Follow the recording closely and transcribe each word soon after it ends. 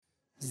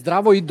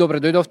Здраво и добре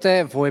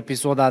дојдовте во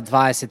епизода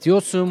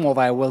 28.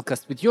 Ова е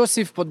Wellcast with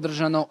Јосиф,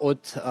 поддржано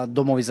од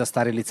Домови за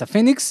стари лица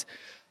Феникс.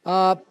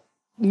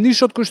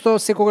 Нишот кој што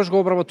секогаш го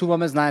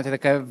обработуваме, знаете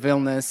дека е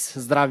велнес,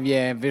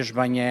 здравје,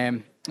 вежбање,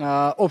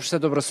 општа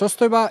добра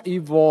состојба и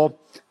во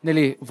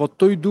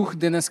тој дух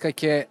денеска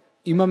ќе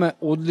имаме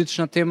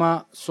одлична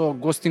тема со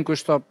гостин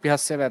кој што јас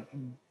себе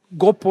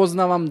го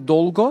познавам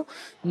долго,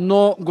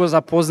 но го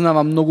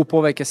запознавам многу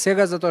повеќе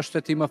сега, затоа што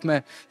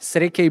имавме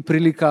среќа и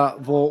прилика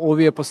во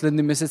овие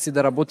последни месеци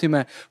да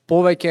работиме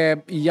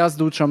повеќе и јас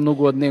да учам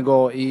многу од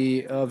него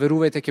и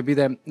верувајте ќе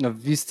биде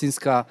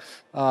вистинска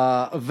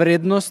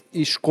вредност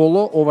и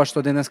школо ова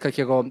што денеска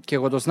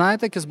ќе го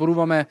дознаете. Ќе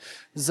зборуваме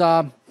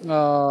за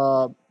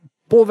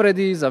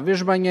повреди, за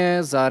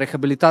вежбање, за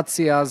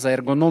рехабилитација, за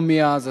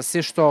ергономија, за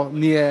се што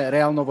ние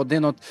реално во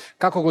денот,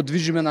 како го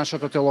движиме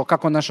нашето тело,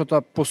 како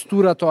нашата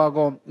постура тоа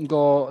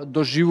го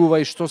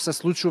доживува и што се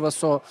случува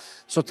со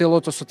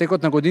телото со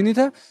текот на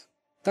годините.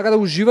 Така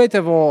да уживајте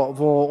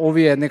во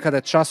овие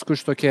некаде час кои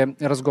што ќе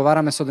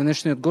разговараме со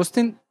денешниот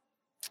гостин,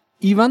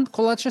 Иван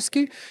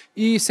Колачевски,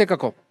 и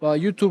секако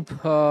YouTube,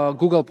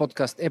 Google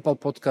Podcast, Apple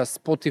Podcast,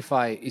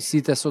 Spotify и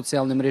сите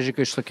социјални мрежи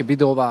кои што ќе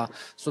биде оваа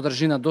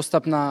содржина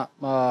достапна.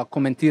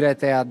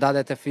 Коментирајте ја,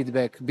 дадете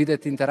фидбек,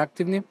 бидете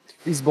интерактивни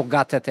и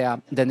збогатете ја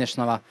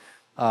денешнава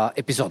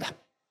епизода.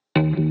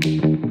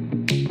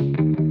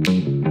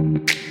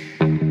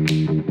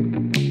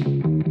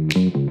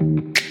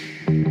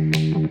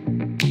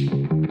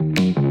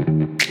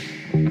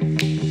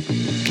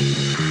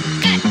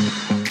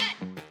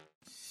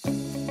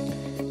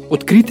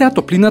 Открите ја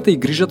топлината и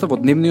грижата во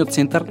дневниот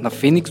центар на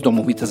Феникс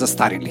домовите за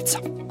стари лица.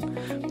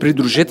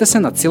 Придружете се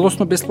на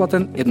целосно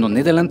бесплатен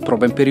еднонеделен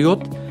пробен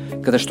период,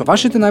 каде што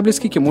вашите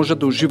најблиски ќе можат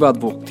да уживаат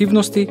во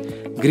активности,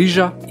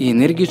 грижа и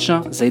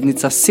енергична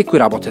заедница секој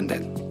работен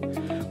ден.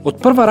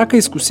 Од прва рака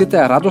искусете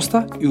ја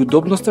радоста и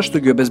удобноста што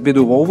ги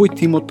обезбедува овој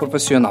тим од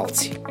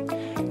професионалци.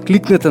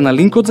 Кликнете на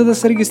линкот за да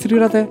се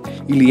регистрирате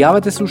или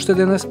јавете се уште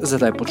денес за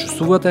да ја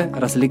почувствувате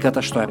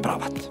разликата што ја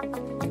прават.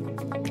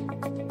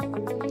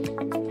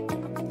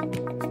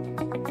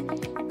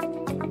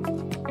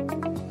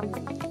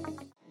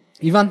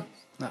 Иван,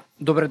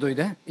 добре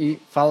дојде и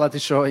фала ти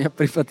што ја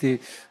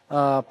прифати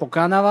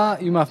поканава.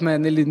 Имавме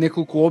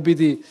неколку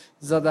обиди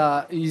за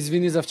да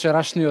извини за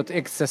вчерашниот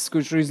ексцес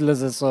кој што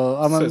излезе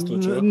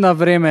на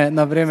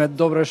време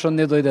добро што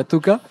не дојде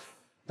тука.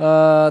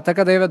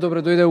 Така да еве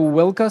добре дојде у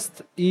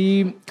Wellcast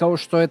и како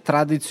што е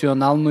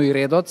традиционално и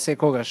редот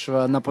секогаш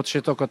на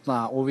почетокот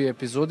на овие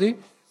епизоди,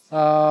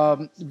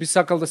 би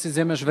сакал да си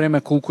земеш време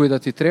колку и да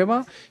ти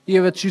треба и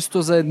еве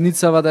чисто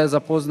заедницава да ја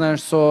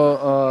запознаеш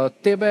со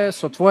тебе,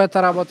 со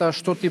твојата работа,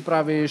 што ти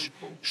правиш,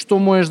 што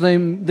можеш да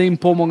им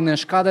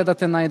помогнеш, каде да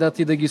те најдат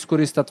и да ги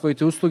искористат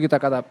твоите услуги,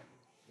 така да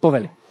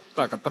повели.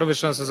 Така,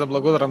 првично се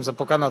заблагодарам за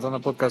поканата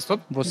на подкастот.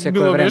 Во секое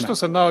Било време. нешто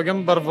се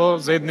наоѓам бар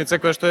во заедница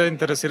која што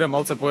интересира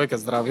малце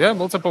повеќе здравје,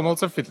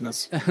 малце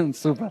фитнес.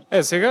 Супер.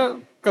 Сега,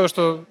 како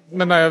што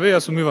ме најави,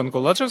 јас сум Иван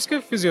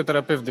Колачевски,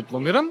 физиотерапевт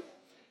дипломиран.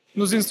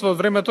 Мнозинство од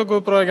времето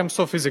го проаѓам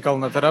со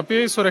физикална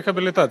терапија и со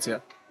рехабилитација.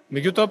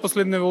 Меѓутоа,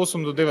 последниве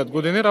 8 до 9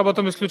 години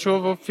работам исклучиво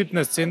во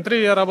фитнес центри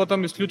и ја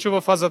работам исклучиво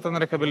во фазата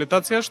на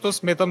рехабилитација, што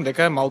сметам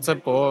дека е малце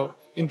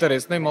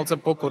по-интересна и малце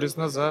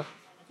по-корисна за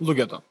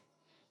луѓето.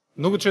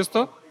 Многу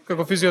често,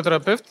 како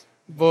физиотерапевт,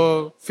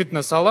 во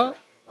фитнес сала,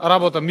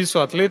 работам и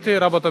со атлети,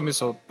 работам и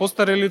со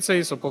постари лица,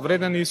 и со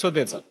повредени, и со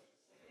деца.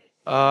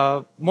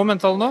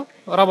 Моментално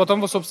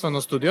работам во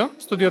собствено студио.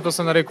 Студиото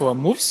се нарекува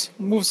MOVES.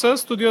 MOVES е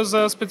студио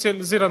за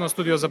специјализирано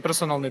студио за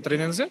персонални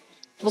тренинзи.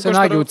 Се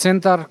наоѓа у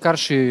центар,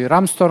 Карши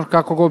Рамстор,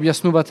 како го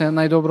објаснувате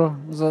најдобро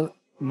за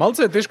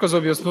Малце е тешко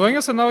за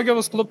објаснување, се наоѓа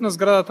во склоп на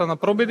зградата на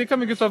Промедика,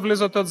 меѓутоа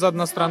влезете од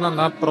задна страна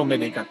на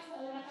Промедика.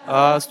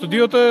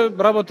 Студиото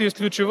работи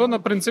исклучиво на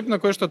принцип на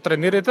кој што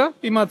тренерите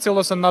имаат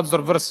целосен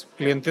надзор врз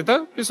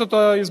клиентите и со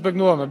тоа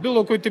избегнуваме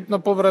било кој тип на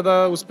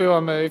повреда,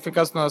 успеваме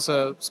ефикасно да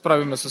се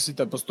справиме со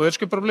сите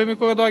постоечки проблеми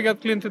кога доаѓаат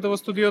клиентите во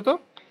студиото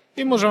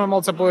и можеме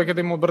малце повеќе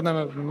да им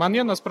обрнеме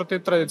внимание наспроти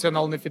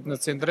традиционални фитнес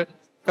центри,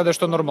 каде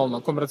што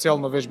нормално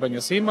комерцијално вежбање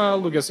се има,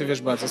 луѓе се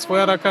вежбаат за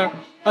своја рака,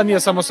 а ние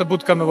само се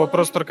буткаме во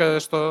простор каде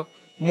што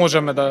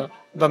можеме да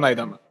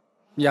најдеме.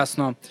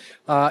 Јасно.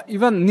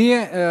 Иван,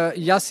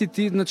 јас и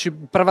ти, значи,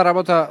 прва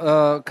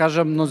работа,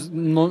 кажам,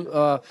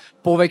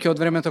 повеќе од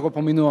времето го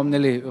поминувам,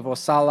 во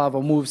сала, во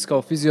MOVES,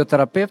 као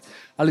физиотерапевт,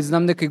 али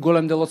знам дека и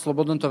голем дел од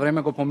слободното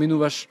време го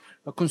поминуваш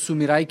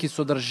консумирајќи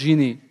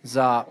содржини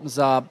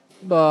за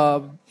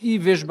и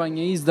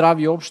вежбање и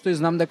здравје општо, и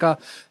знам дека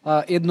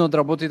едно од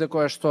работите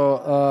која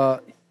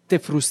што те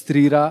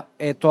фрустрира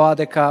е тоа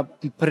дека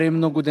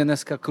премногу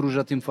денеска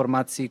кружат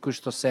информации кои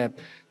што се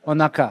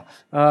онака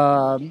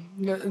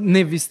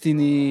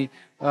невистини,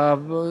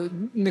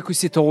 некои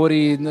си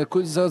теории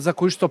за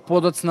кои што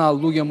подоцна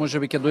луѓе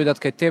можеби ќе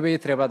дојдат кај тебе и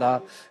треба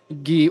да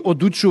ги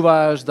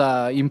одучуваш,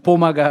 да им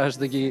помагаш,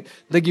 да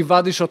ги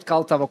вадиш од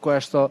калта во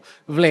која што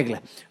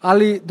влегле.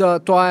 Али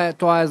тоа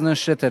е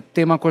знаеш,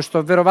 тема која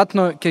што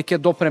веројатно ќе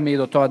допреме и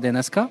до тоа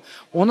денеска.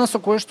 Она со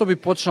кое што би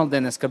почнал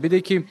денеска,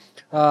 бидејќи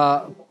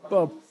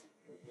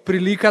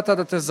приликата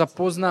да те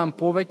запознаам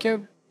повеќе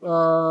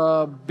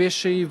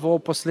беше и во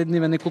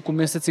последниве неколку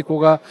месеци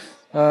кога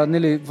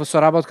нели во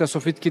соработка со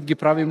FitKit ги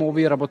правиме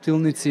овие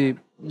работилници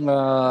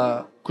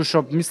кои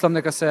што мислам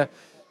дека се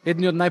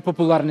едни од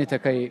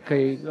најпопуларните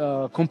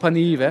кај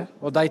компанииве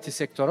од IT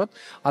секторот,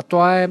 а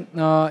тоа е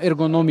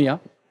ергономија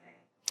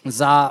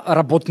за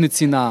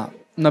работници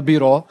на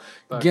биро.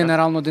 Така.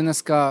 Генерално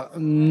денеска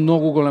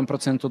многу голем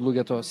процент од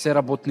луѓето се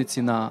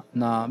работници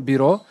на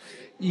биро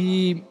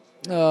и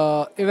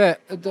еве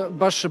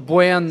баш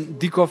Бојан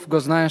Диков го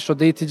знаеш од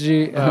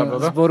ATG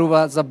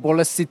зборува за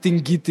болест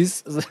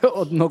ситингитис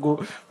од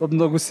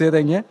многу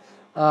седење.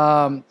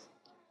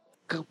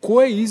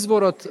 Кој е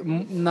изворот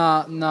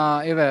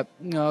на еве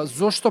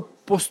зошто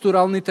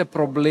постуралните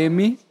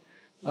проблеми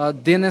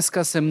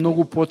денеска се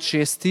многу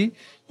почести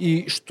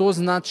и што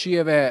значи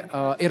еве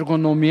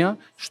ергономија,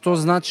 што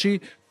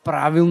значи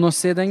правилно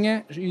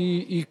седење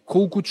и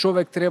колку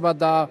човек треба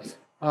да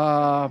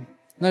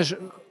знаеш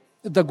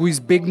да го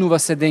избегнува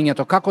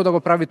седењето, како да го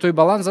прави тој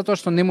баланс, затоа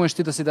што не можеш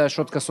ти да си даеш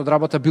отказ од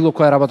работа, било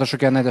која работа што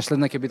ќе ја најдеш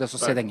следна ќе биде со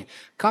седење.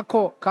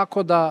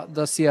 Како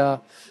да си ја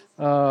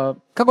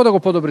како да го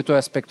подобри тој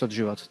аспект од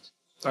животот?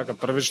 Така,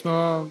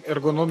 првично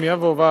ергономија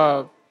во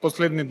ова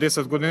последни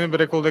 10 години би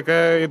рекол дека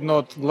е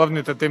една од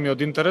главните теми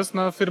од интерес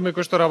на фирми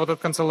кои што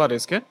работат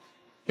канцелариски.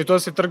 И тоа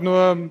се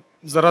тргнува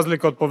за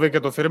разлика од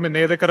повеќето фирми,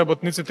 не е дека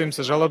работниците им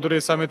се жалат, дури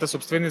и самите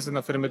сопственици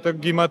на фирмите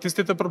ги имаат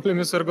истите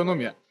проблеми со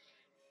ергономија.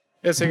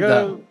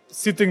 Сега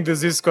sitting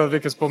disease кој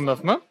веќе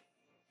спомнавме.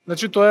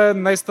 Значи тоа е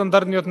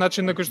најстандардниот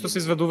начин на кој што се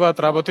изведуваат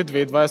работи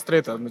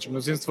 2023. Значи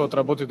мнозинство од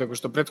работите кои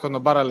што претходно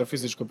барале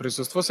физичко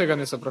присуство, сега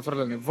не се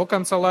префрлени во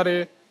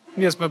канцеларии.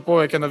 Ние сме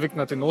повеќе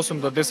навикнати на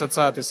 8 до 10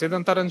 сати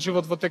седентарен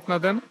живот во тек на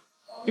ден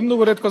и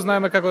многу ретко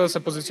знаеме како да се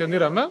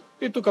позиционираме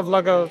и тука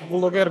влага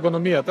улога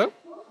ергономијата,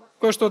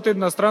 која што од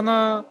една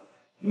страна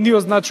ни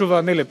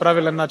означува нели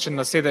правилен начин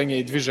на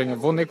седење и движење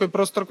во некој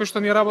простор кој што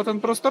ни е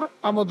работен простор,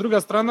 ама од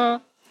друга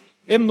страна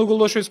е многу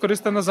лошо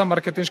искористена за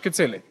маркетиншки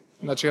цели.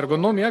 Значи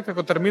ергономија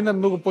како термин е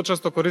многу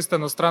почесто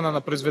користена од страна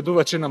на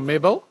произведувачи на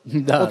мебел,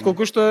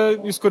 отколку што е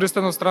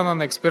искористена од страна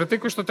на експерти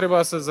кои што треба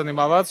да се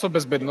занимаваат со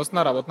безбедност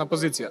на работна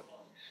позиција.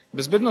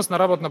 Безбедност на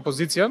работна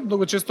позиција,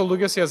 многу често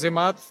луѓе си ја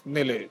земаат,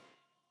 нели,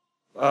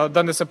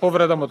 да не се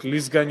повредам од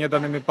лизгање, да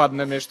не ми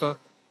падне нешто.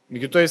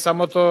 Меѓутоа и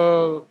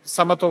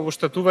самото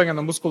оштетување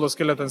на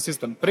мускулоскелетен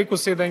систем преку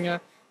седење,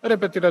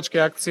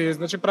 репетирачки акции,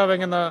 значи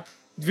правење на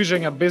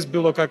движења без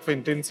било каква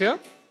интенција,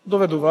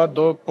 доведуваат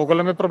до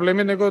поголеми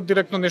проблеми него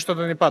директно нешто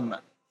да ни падне.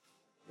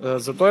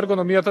 Затоа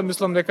ергономијата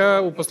мислам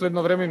дека у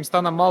последно време им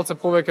стана малце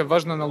повеќе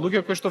важна на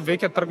луѓе кои што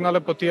веќе тргнале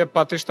по тие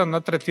патишта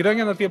на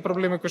третирање на тие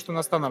проблеми кои што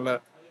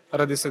настанале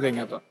ради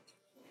седењето.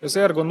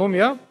 Се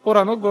ергономија,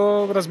 порано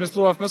го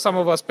размислувавме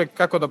само во аспект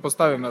како да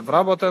поставиме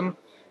вработен,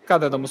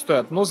 каде да му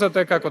стојат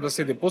нозете, како да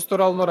седи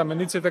постурално,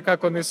 рамениците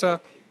како не се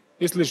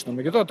и слично.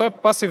 Меѓутоа тоа е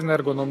пасивна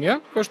ергономија,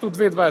 која што у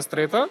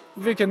 2023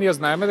 веќе ние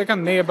знаеме дека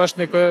не е баш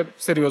некое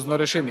сериозно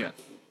решение.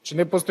 Че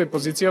не постои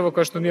позиција во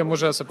која што ние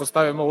може да се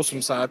поставиме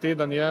 8 сати и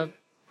да ни е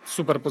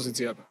супер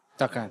позицијата.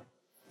 Така е.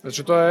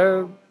 Значи тоа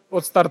е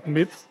од старт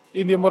мит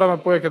и ние мораме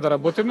повеќе да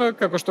работиме,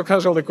 како што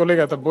кажал и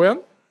колегата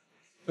Бојан,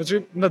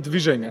 значи на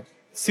движење.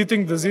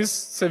 Sitting disease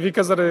се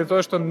вика заради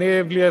тоа што не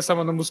влијае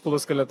само на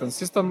мускулоскелетен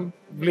систем,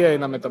 влијае и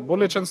на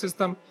метаболичен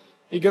систем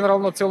и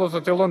генерално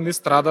целото тело ни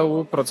страда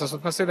у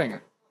процесот на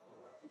седење.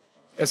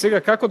 Сега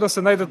како да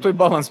се најде тој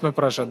баланс ме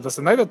прашат? Да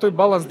се најде тој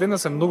баланс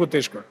денес е многу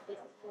тешко.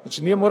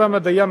 Значи ние мораме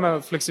да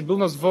имаме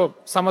флексибилност во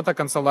самата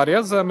канцеларија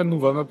за да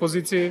менуваме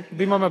позиции,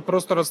 да имаме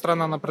простор од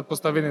страна на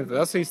претпоставените,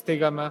 да се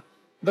истегаме,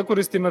 да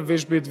користиме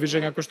вежби и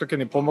движења кои што ќе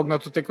ни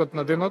помогнат у текот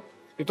на денот.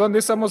 И тоа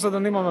не само за да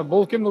немаме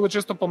болки, многу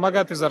често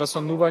помагаат и за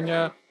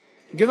расонување,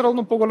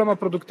 генерално поголема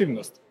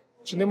продуктивност.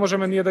 Че не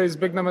можеме ние да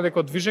избегнеме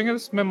дека од движење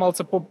сме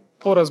малце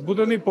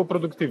поразбудени и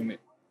попродуктивни.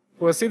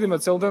 Кога седиме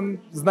цел ден,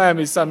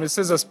 знаеме и сами,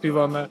 се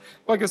заспиваме,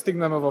 па ќе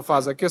стигнеме во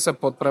фаза, ќе се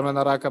потпреме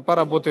на рака, па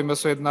работиме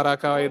со една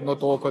рака,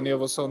 едното око ни е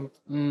во сон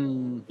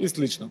и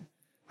слично.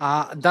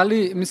 А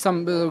дали,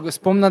 мислам,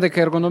 спомна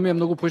дека ергономија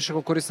многу поише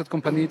користат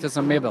компаниите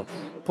за мебел.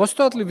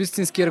 Постојат ли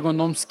вистински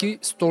ергономски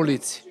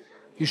столици?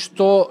 И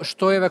што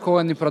еве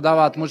кога ни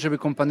продаваат можеби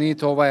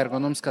компаниите оваа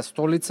ергономска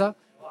столица,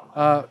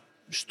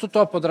 што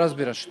тоа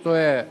подразбира? Што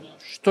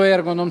е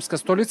ергономска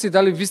столица и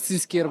дали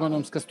вистински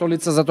ергономска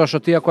столица, затоа што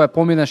ти ако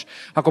поминеш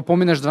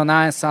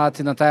 12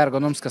 сати на таа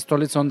ергономска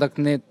столица, онда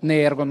не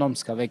е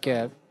ергономска, веќе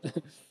е.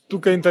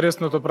 Тука е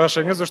интересното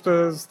прашање, зашто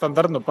е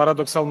стандардно,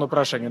 парадоксално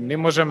прашање. Не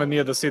можеме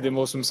ние да седиме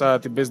 8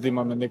 сати без да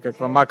имаме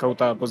некаква мака у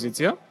таа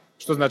позиција,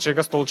 што значи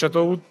дека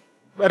столчето у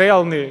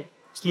реални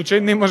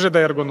случаи не може да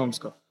е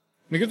ергономско.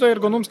 Меѓутоа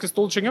ергономски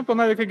столчиња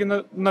понавека ги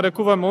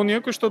нарекуваме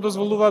оние кои што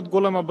дозволуваат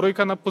голема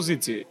бројка на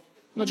позиции.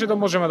 Значи да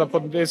можеме да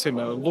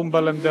подесиме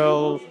лумбален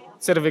дел,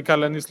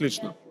 цервикален и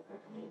слично.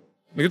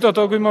 Меѓутоа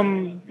тоа го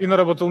имам и на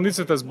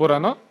работилниците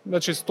зборано,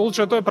 значи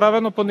столчето е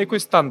правено по некој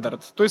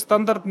стандард. Тој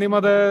стандард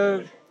нема да е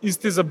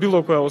исти за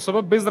било која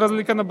особа, без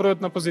разлика на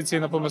бројот на позиции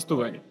на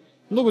поместување.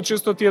 Многу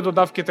често тие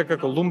додавките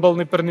како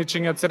лумбални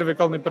перничиња,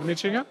 цервикални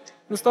перничиња,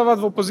 не ставаат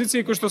во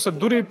позиции кои што се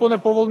дури и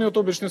понеповолни од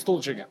обични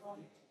столчиња.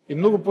 И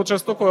многу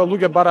почесто кога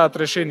луѓе бараат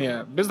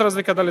решение, без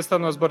разлика дали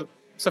станува збор,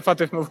 се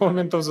фатевме во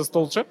моментов за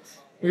столче,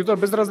 меѓутоа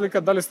без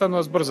разлика дали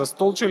станува збор за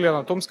столче или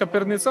анатомска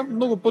перница,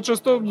 многу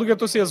почесто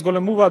луѓето си ја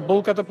зголемуваат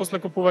болката после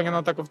купување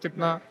на таков тип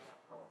на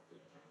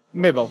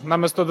мебел,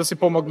 наместо да си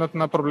помогнат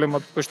на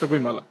проблемот кој што го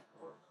имале.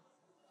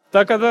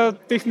 Така да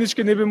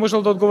технички не би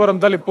можел да одговорам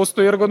дали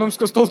постои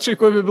ергономско столче и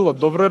кој би било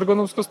добро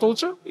ергономско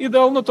столче.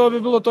 Идеално тоа би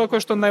било тоа кое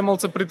што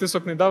најмалце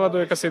притисок ни дава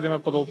додека седиме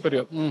подолг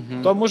период.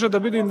 Тоа може да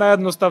биде и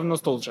наједноставно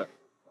столче.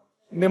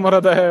 Не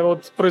мора да е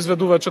од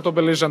произведувачот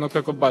обележано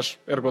како баш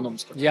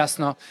ергономско.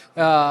 Јасно.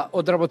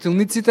 Од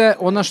работилниците,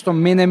 она што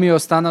мене ми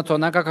останато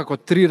онака како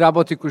 3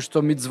 работи кои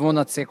што ми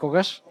звонат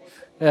секогаш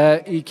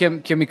и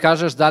ќе ми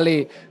кажеш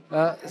дали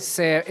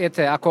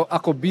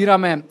ако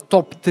бираме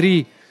топ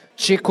 3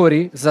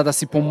 чекори за да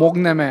си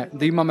помогнеме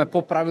да имаме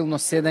поправилно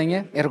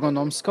седење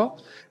ергономско,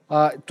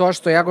 тоа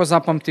што ја го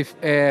запамтив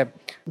е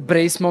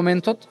брейс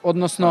моментот,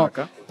 односно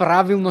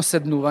правилно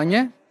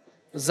седнување.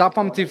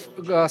 Запамтив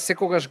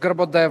секогаш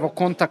грбот да е во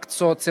контакт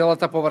со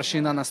целата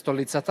површина на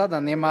столицата,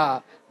 да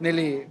нема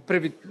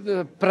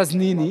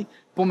празнини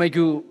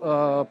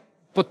помеѓу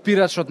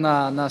потпирачот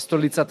на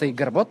столицата и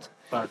грбот.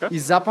 Така. И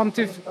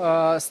запамтив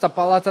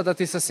стапалата да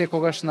ти се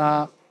секогаш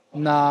на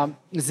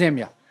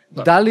земја.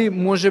 Да. Дали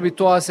можеби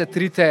тоа се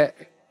трите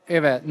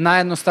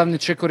наједноставни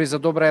чекори за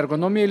добра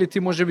ергономија или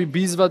ти можеби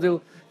би извадил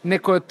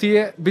некој од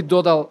тие, би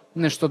додал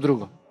нешто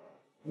друго?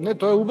 Не,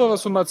 тоа е убава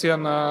сумација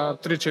на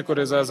 3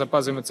 чекори за да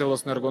запазиме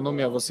целосна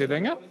ергономија во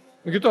седење.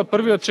 Меѓутоа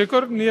првиот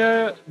чекор ни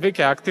е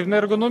веќе активна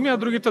ергономија, а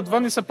другите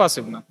 2 ни се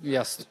пасивна.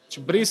 Јасно.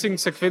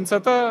 Брейсинг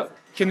секвенцата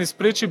ќе ни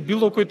спречи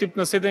било кој тип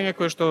на седење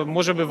кој што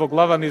можеби во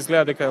глава ни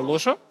изгледа дека е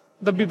лошо,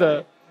 да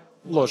биде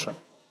лошо.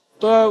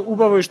 Тоа е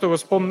убаво и што го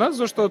спомна,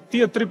 зашто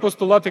тие 3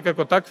 постулати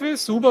како такви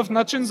се убав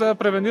начин за да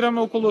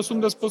превенираме околу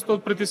 80%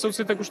 од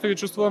притисоците кои што ги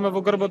чувствуваме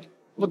во грбот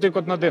во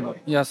текот на денот.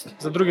 Јасно.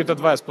 За другите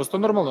 20%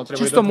 нормално треба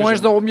Чисто и да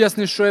можеш да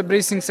објасниш што е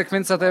брейсинг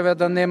секвенцата,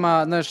 да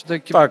нема, знаеш, што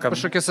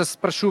ќе се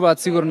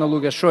спрашуваат сигурно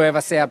луѓе, што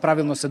е сега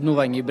правилно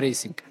седнување и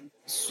брейсинг.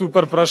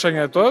 Супер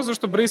прашање е тоа,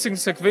 зашто брейсинг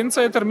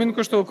секвенца е термин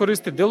кој што го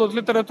користи дел од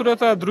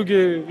литературата, а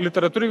други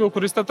литератури го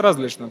користат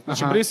различно.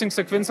 Значи брейсинг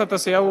секвенцата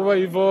се јавува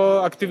и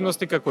во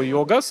активности како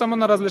јога, само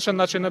на различен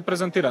начин е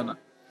презентирана.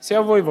 Се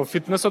јавува и во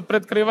фитнесот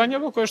пред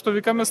кревање, во кое што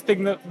викаме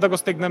да го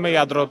стегнеме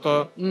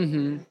јадрото,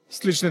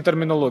 слични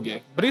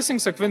терминологии. Брейсинг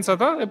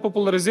секвенцата е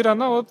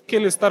популаризирана од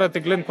Кели Старет и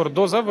Глен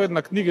Кордоза во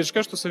една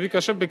книгичка што се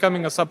викаше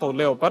Becoming a Supple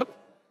Leopard,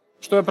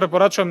 што ја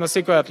препорачувам на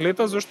секој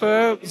атлета, зашто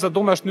е за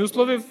домашни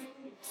услови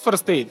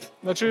first aid.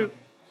 Значи,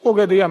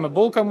 кога да имаме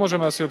болка,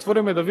 можеме да се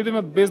отвориме и да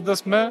видиме без да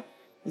сме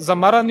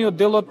замарани од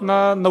делот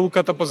на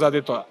науката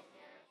позади тоа.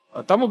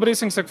 А таму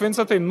брейсинг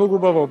секвенцата е многу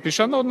убаво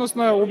опишана,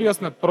 односно е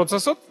објаснет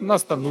процесот на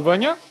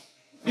станување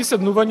и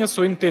седнување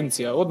со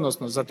интенција,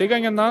 односно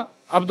затегање на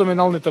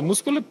абдоминалните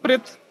мускули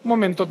пред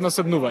моментот на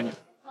седнување.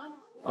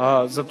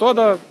 За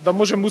тоа да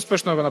можеме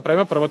успешно да го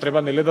направиме, прво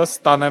треба да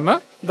станеме,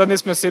 да не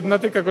сме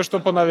седнати како што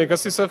по навика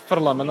си се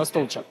фрламе на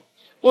столче.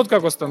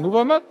 Откако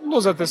стануваме,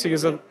 нозете си ги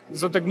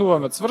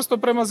затегнуваме цврсто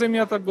према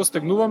земјата, го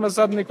стегнуваме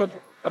задникот,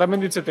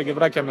 рамениците ги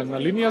враќаме на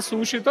линија со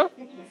ушите,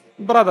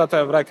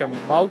 брадата ја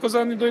враќаме малку за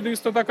да ни дојде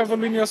исто така во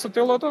линија со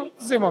телото,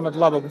 земаме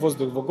длабок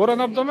воздух во горен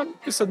абдомен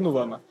и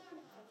седнуваме.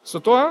 Со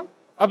тоа,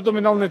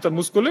 абдоминалните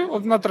мускули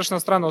од внатрешна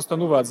страна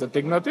остануваат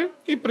затегнати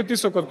и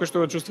притисокот кој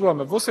што го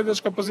чувствуваме во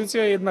седечка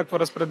позиција е еднакво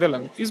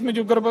распределен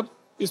измеѓу грбот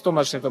и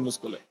стомачните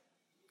мускули.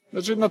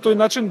 Значи, на тој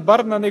начин,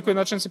 бар на некој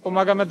начин си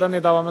помагаме да не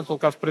даваме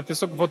толкав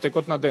притисок во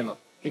текот на денот.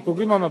 И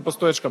кога имаме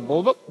постоечка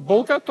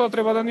болка, тоа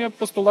треба да ни е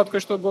постулат кој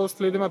што го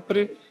следиме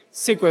при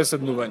секое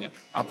седнување.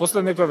 А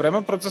после некој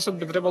време процесот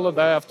би требало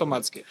да е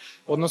автоматски.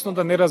 Односно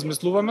да не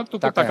размислуваме,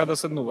 туку така да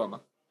седнуваме.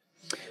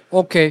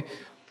 Океј.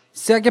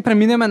 Сега ќе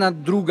преминеме на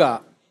друга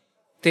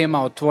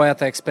тема од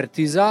твојата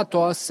експертиза,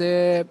 тоа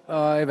се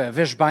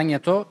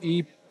вежбањето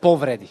и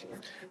повреди.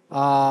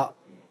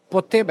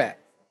 По тебе,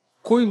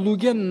 кои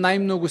луѓе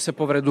најмногу се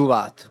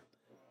повредуваат?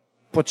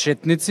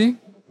 Почетници,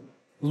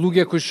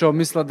 луѓе кои што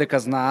мислат дека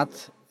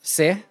знаат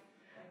се,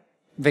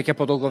 веќе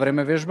подолго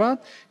време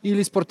вежбаат,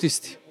 или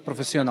спортисти,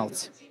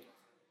 професионалци?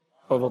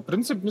 Во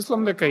принцип,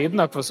 мислам дека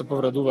еднакво се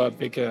повредуваат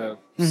веќе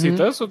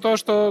сите, со тоа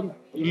што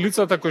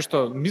лицата кои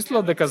што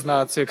мислат дека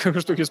знаат се,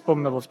 како што ги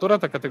спомна во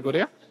втората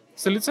категорија,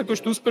 се лица кои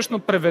што успешно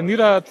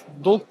превенираат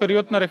долг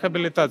период на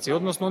рехабилитација,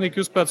 односно они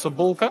кои успеат со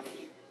болка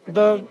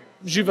да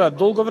живеат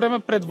долго време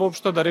пред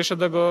воопшто да решат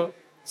да го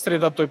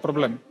средат тој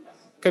проблем.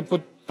 Кај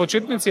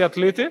почетници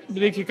атлети,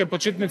 бидејќи кај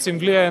почетници им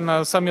влијае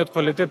на самиот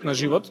квалитет на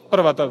живот,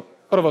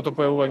 првото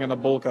појавување на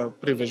болка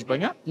при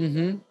вежбање,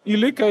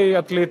 или кај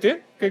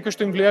атлети, кај кој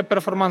што им влијае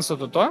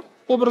перформансото тоа,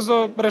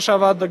 побрзо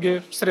решаваат да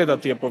ги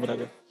средат тие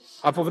повреди.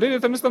 А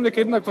повредите мислам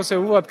дека еднакво се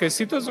јавуваат кај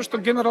сите, зашто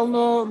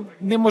генерално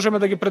не можеме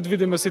да ги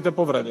предвидиме сите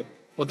повреди.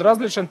 Од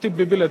различен тип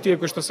би биле тие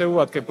кои што се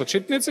јавуваат кај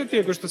почетници,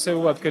 тие кои што се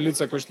јавуваат кај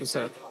лица кои што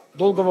се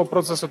долго во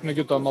процесот,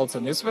 меѓутоа малце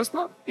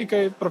несвесно и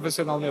кај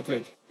професионални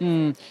атлети.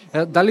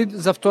 Дали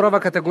за вторава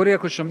категорија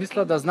кои што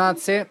мислат да знаат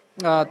се,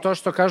 тоа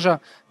што кажа,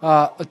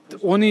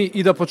 они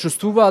и да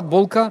почувствуваат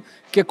болка,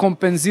 ќе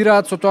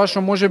компензираат со тоа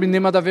што можеби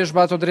нема да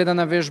вежбаат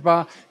одредена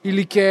вежба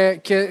или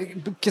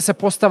ќе се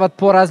постават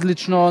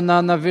поразлично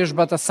на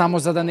вежбата само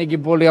за да не ги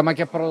боли, ама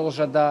ќе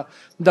продолжат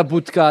да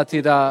буткаат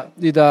и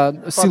да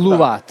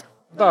силуваат.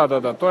 Да,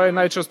 тоа е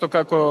најчесто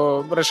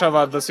како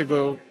решаваат да си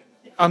го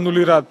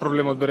анулираат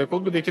проблемот, би рекол,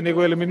 бидејќи не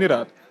го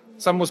елиминираат.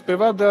 Само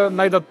успеваат да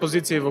најдат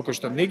позиции во кои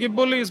што не ги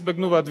боли,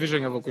 избегнуваат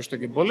движења во кои што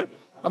ги боли,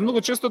 а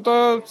многу често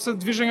тоа се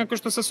движења кои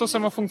што се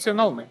сосема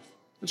функционални.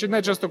 Значи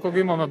најчесто кога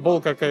имаме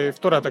болка кај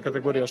втората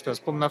категорија што ја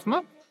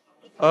спомнавме,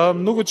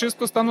 многу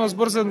често станува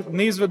збор за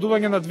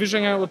неизведување на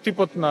движења од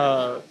типот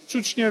на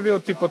чучњеви,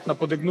 од типот на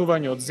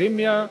подигнување од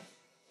земја,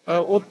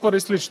 отпор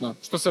и слично,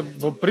 што се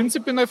во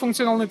принципи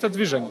најфункционалните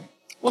движења.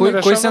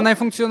 Кои се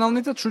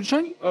најфункционалните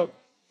чучања?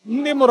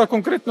 Не мора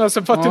конкретно да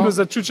се фатиме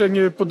за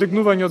чучање и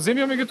подигнување од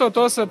земја, меѓутоа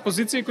тоа се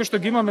позиции кои што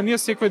ги имаме ние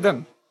секој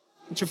ден.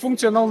 Значи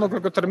функционално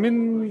како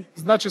термин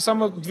значи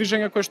само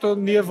движење кое што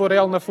ние во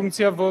реална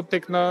функција во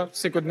тек на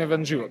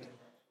секојдневен живот.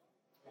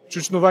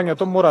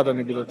 Чучнувањето мора да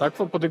не биде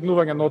такво,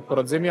 подигнување на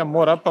отпор од земја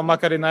мора, па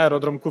макар и на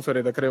аеродром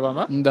куфери да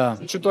креваме. Да.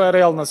 Значи тоа е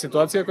реална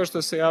ситуација која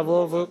што се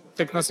јавува во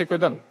тек на секој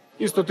ден.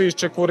 Истото и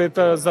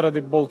чекорите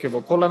заради болки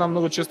во колена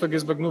многу често ги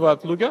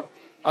избегнуваат луѓе.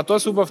 А тоа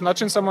е убав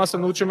начин само да се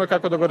научиме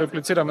како да го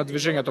реплицираме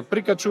движењето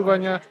при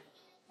качување,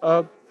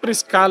 при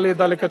скали,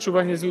 дали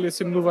качување или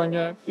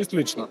симнување и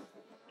слично.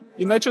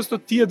 И најчесто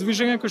тие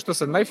движења кои што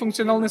се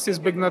најфункционални се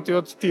избегнати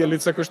од тие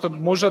лица кои што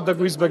можат да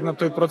го избегнат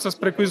тој процес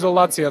преку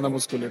изолација на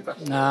мускулите.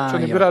 Што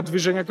не бираат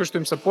движења кои што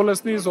им се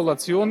полесни,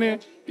 изолациони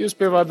и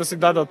успеваат да си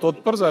дадат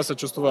отпор за да се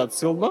чувствуваат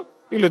силно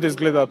или да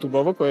изгледаат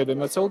убаво, кој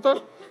е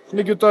целта.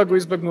 Меѓутоа го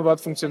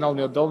избегнуваат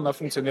функционалниот дел на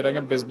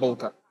функционирање без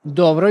болка.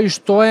 Добро, и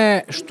што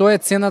е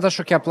цената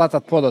што ќе ја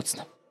платат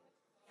подоцна?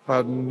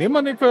 Па нема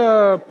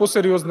некоја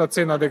посериозна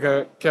цена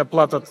дека ќе ја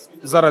платат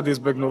заради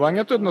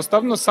избегнувањето,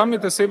 едноставно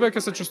самите себе ќе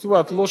се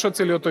чувствуваат лошо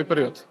целиот тој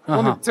период.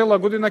 Они цела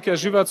година ќе ја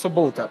живеат со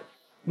болка.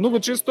 Многу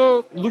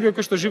често луѓе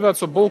кои што живеат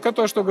со болка,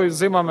 тоа што го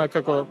земаме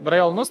како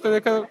реалност е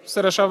дека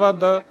се решаваат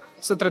да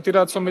се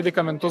третираат со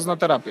медикаментозна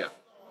терапија.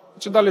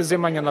 Значи дали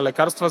земање на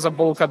лекарства за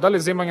болка, дали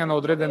земање на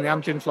одредени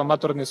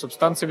антиинфламаторни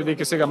супстанции,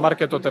 бидејќи сега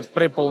маркетот е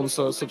преполн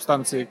со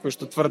супстанции кои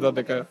што тврдат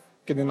дека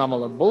ќе ни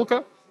намалат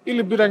болка,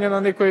 или бирање на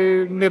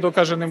некои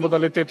недокажани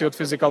модалитети од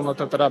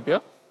физикалната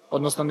терапија,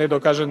 односно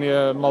недокажани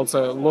е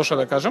малце лошо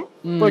да кажам,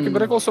 кој ќе би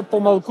рекол со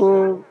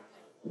помалку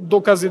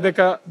докази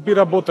дека би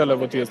работеле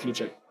во тие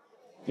случаи.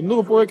 И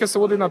многу повеќе се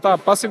води на таа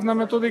пасивна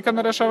методика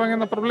на решавање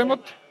на проблемот,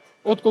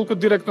 отколку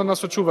директно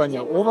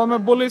насочување. Ова ме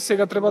боли,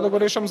 сега треба да го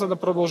решам за да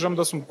продолжам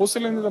да сум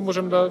посилен и да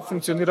можем да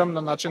функционирам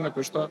на начин на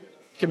кој што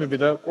ќе ми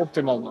биде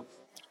оптимално.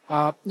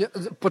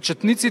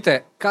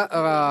 Почетниците,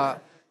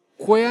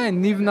 која е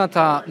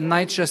нивната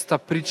најчеста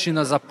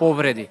причина за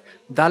повреди?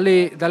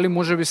 Дали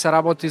може би се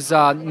работи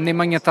за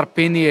немање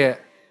трпение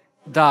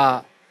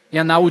да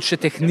ја научи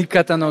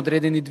техниката на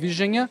одредени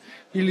движења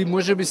или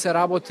може би се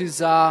работи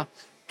за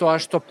тоа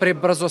што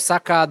пребрзо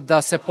сакаат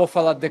да се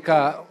пофалат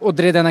дека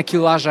одредена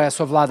килажа ја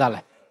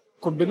совладале?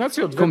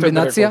 Комбинација од двете.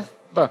 Комбинација?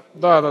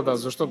 Да,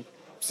 зашто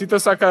сите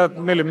сакаат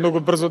многу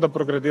брзо да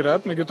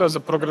прогредираат, меѓутоа за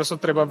прогресот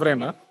треба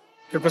време.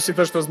 Како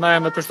сите што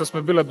знаеме, кои што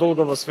сме биле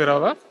долго во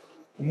сферава,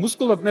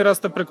 мускулот не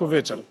расте преку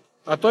вечер.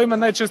 А тоа има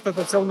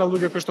најчестата цел на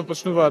луѓе кои што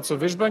почнуваат со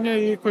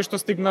вежбање и кои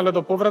што стигнале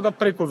до повреда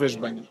преку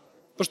вежбање.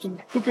 Пошто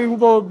тука и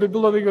убаво би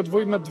било да ги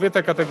одвоиме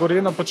двете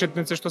категории на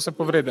почетници што се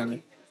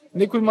повредени.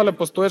 Некои имале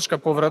постоечка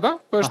повреда,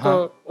 која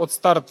што од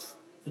старт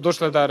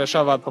дошле да ја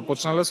решаваат па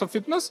почнале со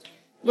фитнес,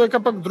 додека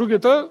пак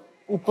другите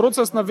у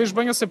процес на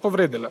вежбање се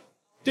повредиле.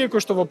 Тие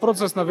кои што во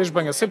процес на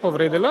вежбање се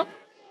повредиле,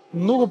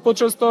 многу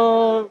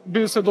почесто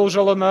би се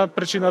должало на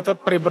причината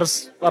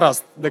пребрз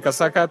раст, дека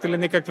сакаат или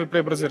некакви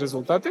пребрзи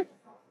резултати,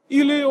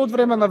 или од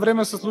време на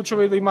време се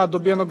случува и да имаат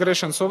добиено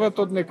грешен совет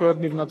од некој од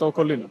нивната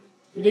околина.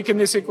 Бидејќи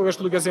не секогаш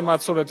луѓе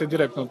земаат совети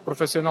директно од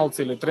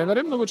професионалци или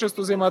тренери, многу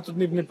често земаат од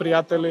нивни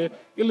пријатели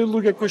или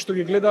луѓе кои што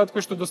ги гледаат, кои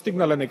што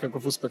достигнале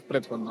некаков успех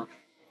претходно.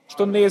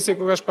 Што не е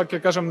секогаш, пак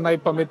ќе кажам,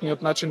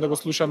 најпаметниот начин да го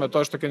слушаме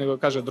тоа што ќе ни го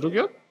каже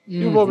другиот.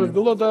 И убаво би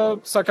било да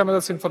сакаме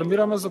да се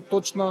информираме за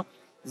точно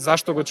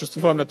зашто го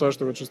чувствуваме тоа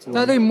што го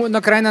чувствуваме. Да, и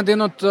на крај на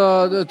денот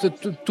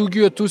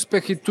тугиот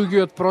успех и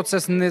тугиот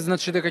процес не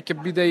значи дека ќе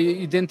биде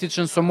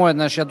идентичен со мојот.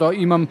 Знаеш, ја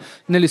имам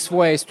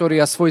своја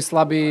историја, свои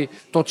слаби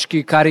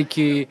точки,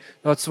 карики,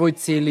 свои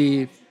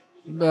цели,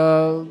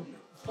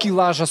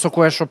 килажа со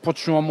која што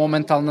почнувам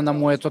моментално на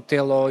моето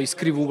тело,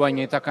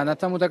 искривување и така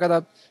натаму,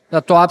 така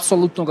да тоа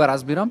апсолутно го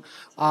разбирам.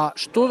 А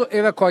што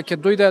кога ќе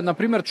дојде, на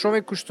пример,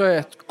 човек кој што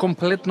е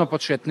комплетно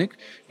почетник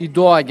и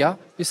доаѓа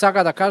и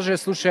сака да каже,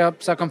 слушај,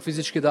 сакам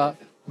физички да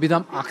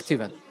бидам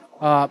активен.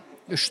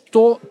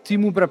 Што ти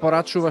му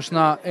препорачуваш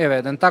на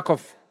еден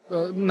таков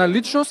на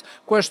личност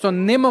која што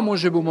нема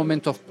можеби у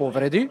моментов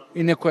повреди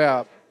и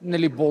некоја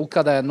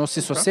болка да ја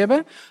носи со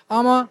себе,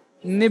 ама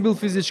не бил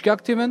физички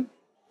активен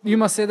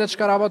има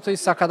седечка работа и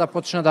сака да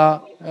почне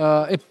да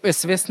е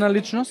свесна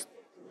личност,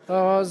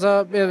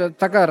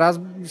 така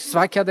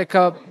сваќа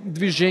дека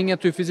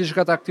движењето и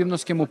физичката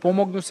активност ќе му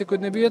помогне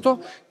секојдневието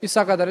и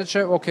сака да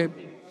рече, окей,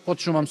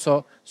 почнувам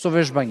со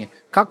вежбање.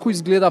 Како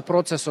изгледа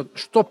процесот?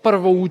 Што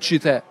прво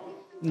учите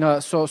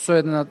со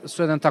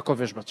еден таков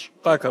вежбач?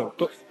 Така,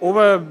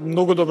 ова е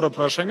многу добро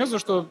прашање,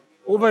 зашто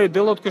ова е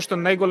делот кој што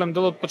најголем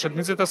дел од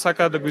почетниците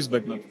сакаат да го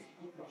избегнат.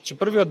 Че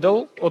првиот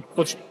дел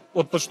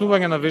од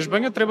почнување на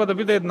вежбање треба да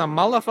биде една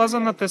мала фаза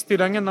на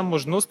тестирање на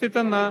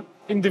можностите на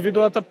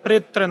индивидуата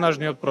пред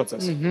тренажниот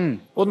процес.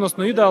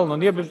 Односно, идеално,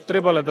 ние би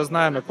требале да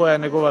знаеме која е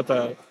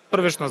неговата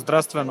првично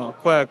здравствено,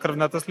 која е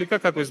крвната слика,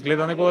 како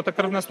изгледа неговата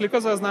крвна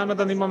слика, за да знаеме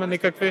да немаме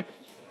никакви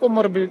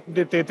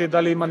коморбидитети,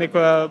 дали има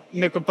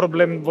некој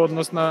проблем во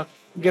однос на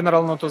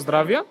генералното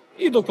здравје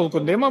и доколку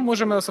нема,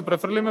 можеме да се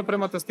префрлиме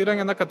према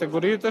тестирање на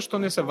категориите што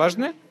не се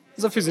важни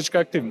за физичка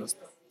активност.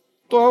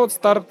 Тоа од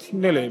старт,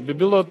 нели, би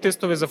било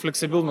тестови за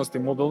флексибилност и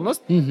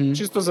мобилност,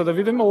 чисто за да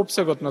видиме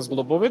опсегот на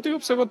зглобовите и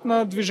опсегот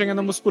на движење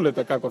на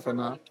мускулите каков е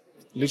на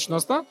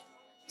личноста,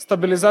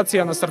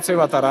 стабилизација на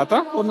срцевата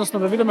рата, односно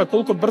да видиме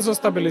колку брзо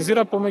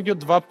стабилизира помеѓу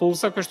два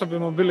пулса кои што би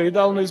му биле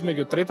идеално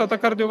измеѓу третата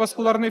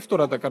кардиоваскуларна и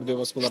втората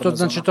кардиоваскуларна зона.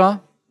 Што значи тоа?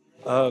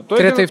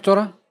 Трета и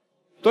втора?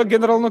 Тоа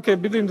генерално ќе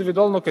биде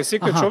индивидуално кај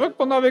секој човек,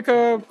 по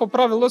навика, по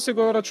правило си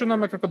го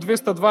рачунаме како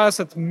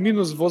 220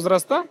 минус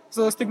возраста,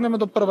 за да стигнеме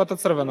до првата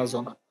црвена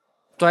зона.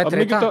 Тоа е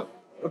трета?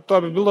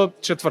 Тоа би било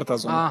четврта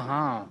зона.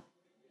 Аха.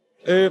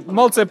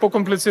 Малце е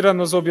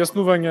покомплицирано за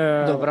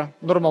објаснување. Добра.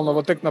 Нормално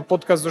во тек на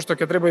подкаст, зашто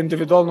ќе треба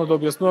индивидуално да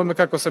објаснуваме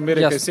како се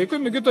мери кај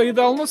секој, меѓутоа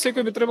идеално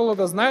секој би требало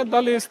да знае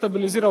дали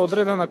стабилизира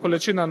одредена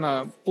количина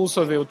на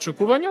пулсови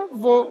отчукувања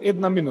во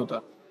една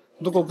минута.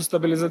 Доколку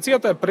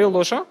стабилизацијата е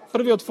прелоша,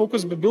 првиот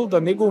фокус би бил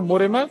да не го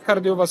умориме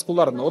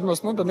кардиоваскуларно,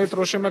 односно да не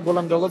трошиме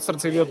голем дел од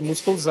срцевиот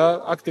мускул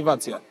за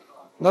активација.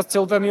 Нас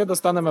целта не е да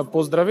станеме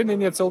поздрави,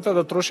 не е целта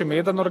да трошиме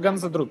еден орган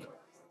за друг.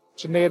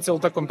 Че не е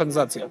целта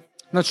компензација.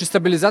 Значи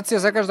стабилизација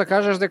сакаш да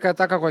кажеш дека е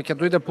така кога ќе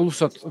дојде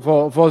пулсот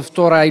во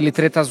втора или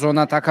трета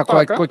зона, така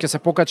кој ќе се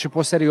покачи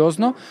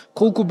посериозно,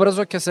 колку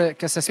брзо ќе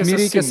се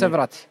смири и ќе се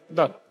врати.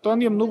 Да, тоа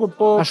ни е многу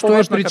по. А што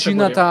е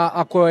причината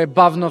ако е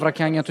бавно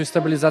враќањето и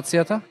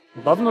стабилизацијата?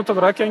 Бавното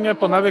враќање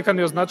по навика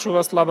ни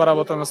означува слаба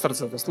работа на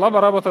срцето.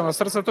 Слаба работа на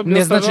срцето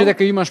не значи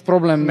дека имаш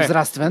проблем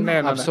здравствен,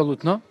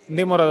 апсолутно.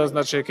 Не мора да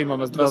значи дека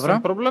имаме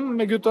здравствен проблем,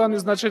 меѓутоа ни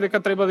значи дека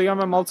треба да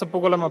имаме малце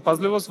поголема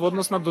пазливост во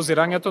однос на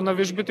дозирањето на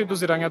вежбите и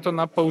дозирањето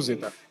на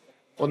паузите.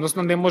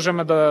 Односно не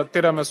можеме да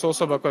тераме со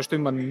особа која што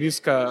има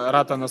ниска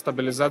рата на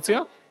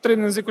стабилизација,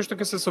 тренинзи кои што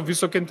ќе се со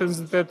висок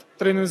интензитет,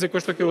 тренинзи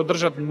кои што ќе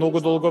одржат многу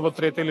долго во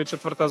трета или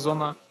четврта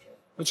зона.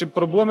 Значи,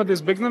 пробуваме да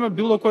избегнеме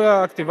било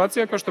која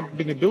активација која што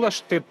би ни била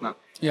штетна.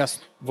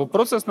 Јасно. Во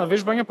процес на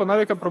вежбање по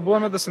навика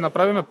пробуваме да се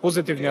направиме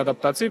позитивни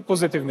адаптации,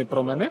 позитивни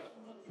промени.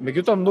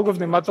 Меѓутоа многу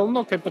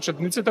внимателно кај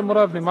почетниците мора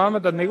да внимаваме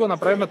да не го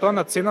направиме тоа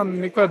на цена на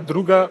некоја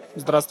друга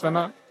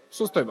здравствена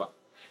состојба.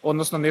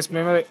 Односно не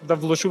смееме да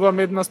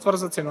влошуваме една ствар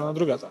за цена на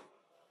другата.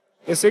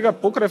 Сега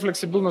покрај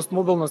флексибилност,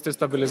 мобилност и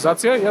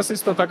стабилизација, јас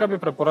исто така би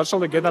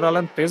препорачал и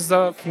генерален тест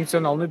за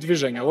функционални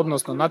движења,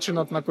 односно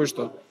начинот на кој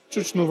што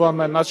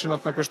чучнуваме,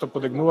 начинот на кој што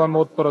подигнуваме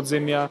отпор од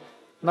земја,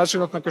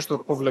 начинот на кој што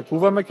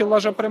повлекуваме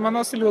килажа према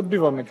нас или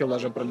одбиваме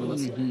килажа према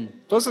нас.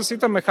 Тоа се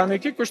сите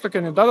механики кои што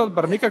ќе ни дадат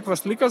бар никаква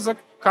слика за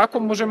како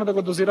можеме да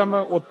го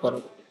дозираме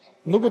отпорот.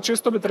 Многу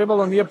често би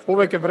требало ние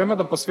повеќе време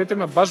да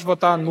посветиме баш во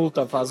таа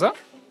нулта фаза,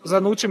 за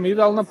да научиме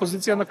идеална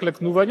позиција на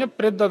клекнување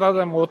пред да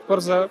дадеме отпор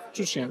за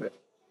чучњење.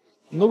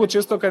 Многу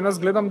често кај нас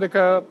гледам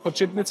дека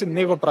почетници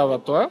не го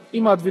прават тоа,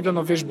 имаат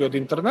видено вежби од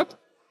интернет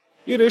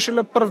и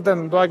решиле прв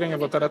ден доаѓање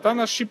во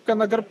теретана, шипка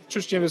на грб,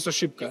 чучњеви со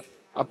шипка,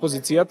 а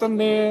позицијата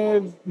не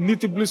е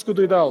нити блиску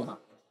до идеална.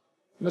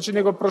 Значи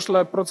не го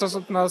прошле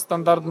процесот на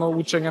стандардно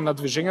учење на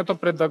движењето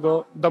пред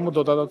да му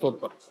додадат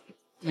отпор.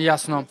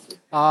 Јасно.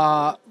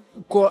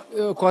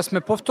 Кога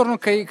сме повторно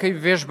кај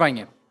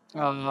вежбање,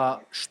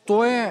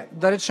 што е,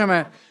 да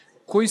речеме,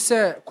 кои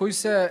се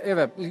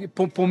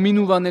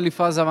поминува нели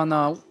фазава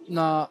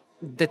на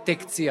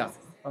детекција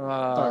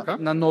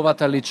на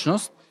новата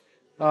личност?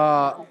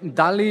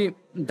 Дали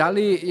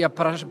ја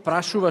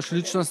прашуваш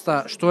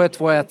личноста што е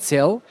твоја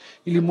цел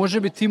или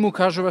можеби ти му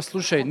кажуваш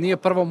слушај, ние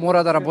прво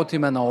мора да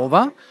работиме на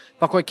ова,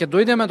 па кога ќе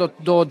дојдеме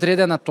до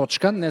одредена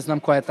точка, не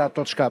знам која е таа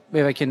точка,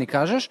 ќе ни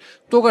кажеш,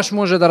 тогаш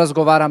може да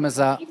разговараме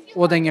за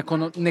одење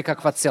кон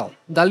некаква цел.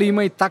 Дали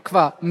има и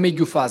таква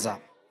меѓуфаза?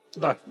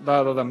 Да,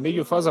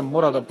 меѓуфаза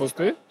мора да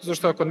постои,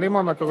 зашто ако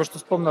немаме, како што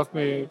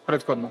спомнавме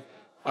предходно,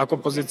 ако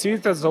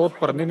позициите за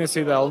отпор не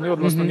се идеални,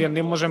 односно ние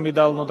не можеме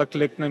идеално да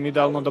клекнеме,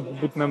 идеално да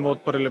бутнеме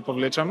отпор или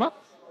повлечеме,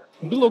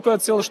 било која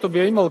цел што би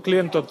ја имал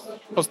клиентот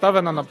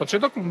поставена на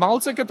почеток,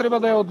 малце ќе треба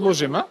да ја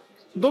одложиме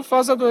до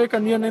фаза додека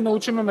ние не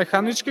научиме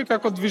механички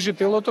како движи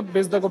телото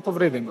без да го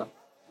повредиме.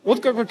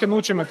 Откако ќе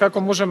научиме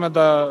како можеме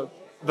да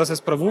се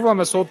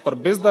справуваме со отпор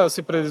без да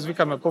си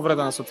предизвикаме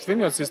повреда на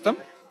сопствениот систем,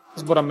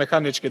 зборам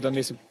механички да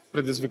не си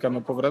предизвикаме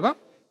повреда,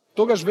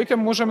 тогаш веќе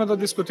можеме да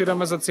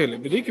дискутираме за цели.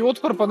 Бидејќи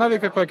отпор по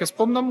навика која ќе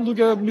спомнам,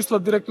 луѓе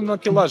мислат директно на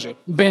килажи.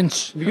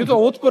 Бенч. Меѓутоа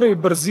отпор е и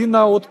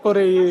брзина, отпор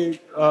е и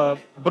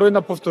број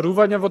на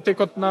повторувања во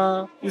текот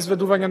на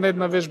изведување на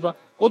една вежба.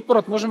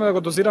 Отпорот можеме да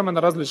го дозираме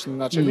на различни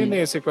начини,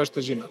 не е секојаш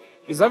тежина.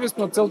 И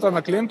зависно од целта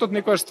на клиентот,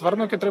 некојаш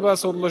стварно ќе треба да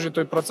се одложи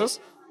тој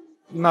процес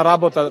на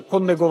работа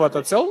кон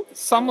неговата цел,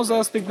 само за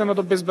да стигнеме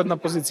до безбедна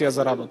позиција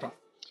за работа.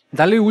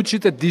 Дали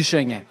учите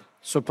дишење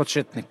со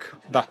почетник?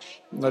 Да,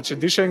 значи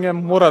дишење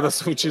мора да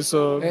се учи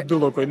со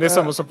било кој, не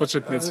само со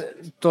почетници.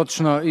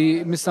 Точно,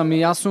 и мислам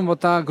и јас сум во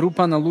таа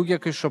група на луѓе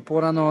кои што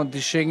порано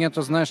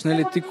дишењето, знаеш,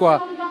 нели ти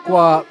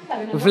кога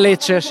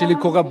влечеш или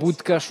кога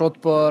буткаш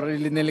отпор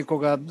или нели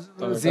кога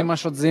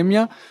земаш од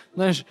земја,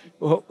 знаеш,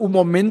 у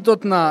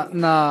моментот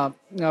на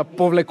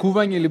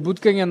повлекување или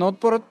буткање на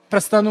отпорот,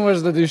 престануваш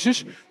да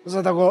дишиш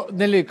за да го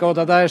нели као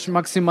да даеш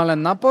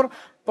максимален напор,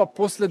 па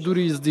после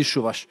дури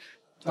издишуваш.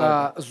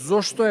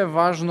 Зошто е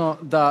важно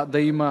да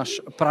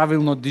имаш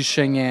правилно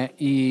дишење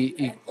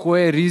и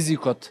кој е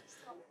ризикот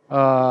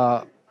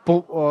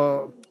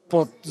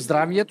по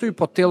здравието и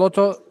по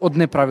телото од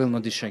неправилно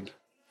дишење?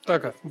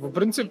 Така, во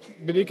принцип,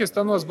 бидејќи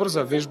станува збор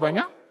за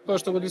вежбања, тоа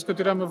што го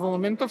дискутираме во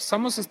моментов,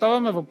 само се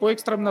ставаме во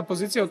поекстремна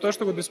позиција од тоа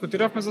што го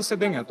дискутиравме за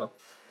седењето.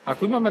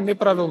 Ако имаме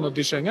неправилно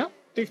дишење,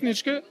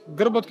 технички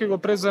грбот ќе го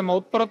презема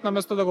отпорот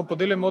наместо да го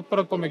поделиме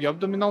отпорот помеѓу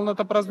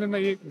абдоминалната празнина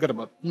и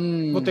грбот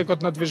во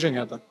текот на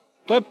движењата.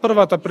 Тоа е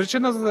првата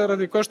причина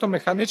заради која што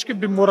механички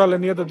би морале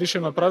ние да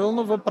дишеме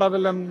правилно во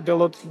правилен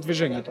дел од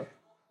движењето.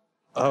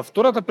 А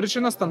втората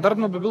причина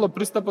стандардно би било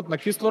пристапот на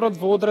кислород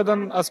во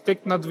одреден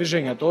аспект на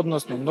движењето,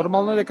 односно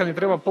нормално е дека ни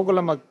треба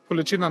поголема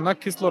количина на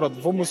кислород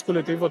во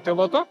мускулите и во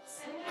телото,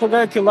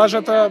 кога е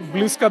килажата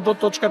блиска до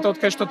точката од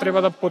кај што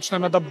треба да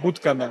почнеме да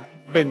буткаме,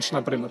 бенч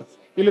на пример,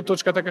 или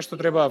точката кај што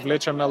треба да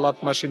влечеме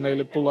лат машина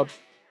или пулап,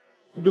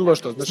 било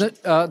што. Значи,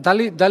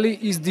 дали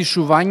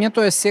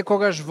издишувањето е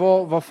секогаш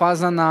во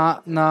фаза на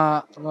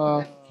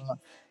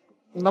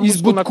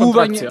мускулна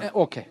контракција?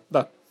 Окей.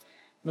 Да.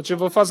 Значи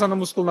во фаза на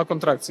мускулна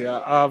контракција,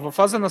 а во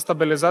фаза на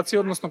стабилизација,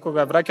 односно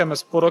кога враќаме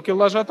споро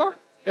килажата,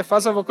 е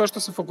фаза во која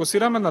што се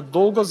фокусираме на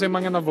долго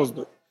земање на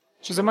воздух.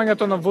 Че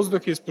земањето на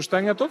воздух и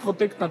испуштањето во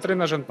тек на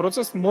тренажен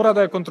процес мора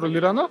да е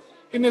контролирано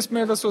и не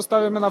смее да се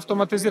оставиме на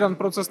автоматизиран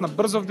процес на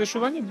брзо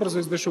вдишување и брзо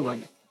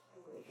издишување.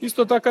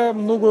 Исто така,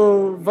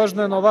 многу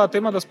важно е на оваа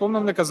тема да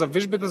спомнам дека за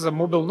вежбите за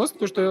мобилност,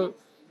 кои што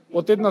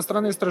од една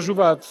страна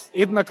истражуваат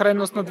една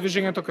крајност на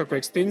движењето како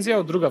екстензија,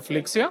 од друга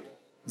флексија,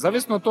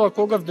 зависно од тоа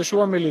кога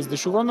вдишуваме или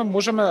издишуваме,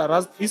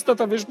 можеме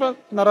истата вежба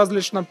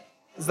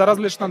за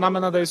различна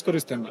намена да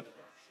искористиме.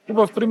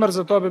 Убав пример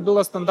за тоа би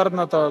била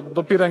стандардната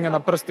допирање на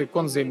прсти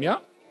кон земја,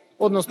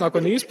 односно ако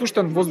не е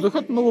испуштен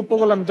воздухот, многу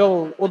поголем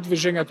дел од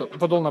движењето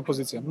во долна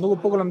позиција, многу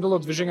поголем дел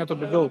од движењето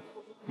би бил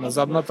на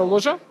задната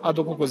ложа, а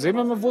доколку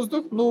земеме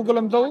воздух, многу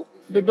голем дел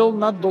би бил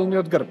на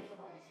долниот грб.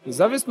 И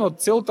зависно од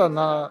целта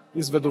на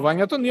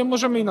изведувањето, ние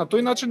можеме и на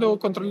тој начин да го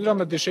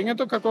контролираме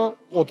дишењето како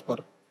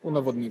отпор у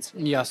наводници.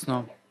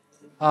 Јасно.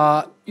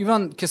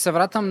 Иван, ќе се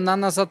вратам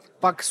наназад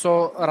пак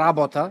со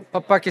работа,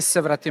 па пак ќе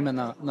се вратиме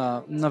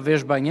на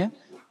вежбање.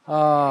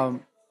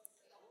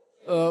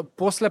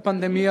 После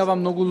пандемијава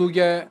многу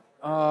луѓе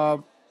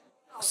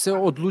се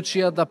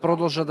одлучија да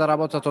продолжат да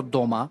работат од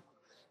дома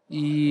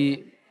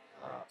и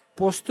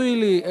постои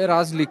ли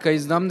разлика, и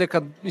знам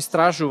дека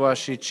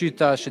истражуваш и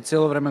читаш и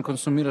цело време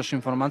консумираш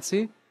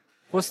информации,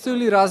 постои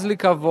ли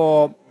разлика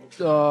во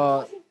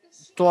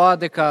тоа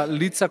дека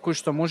лица кои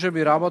што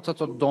можеби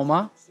работат од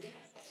дома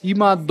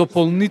имаат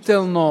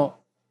дополнително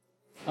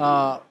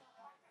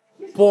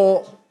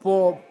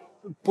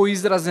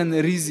поизразен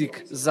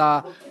ризик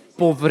за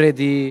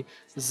повреди,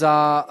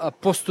 за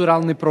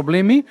постурални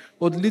проблеми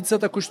од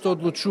лицата кои што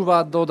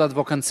одлучуваат да одат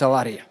во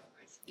канцеларија?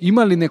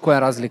 Има ли некоја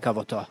разлика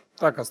во тоа?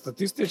 Така,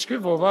 статистички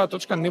во оваа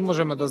точка не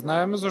можеме да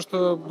знаеме,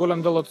 зашто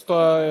голем дел од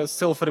тоа е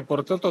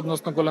self-reported,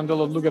 односно голем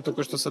дел од луѓето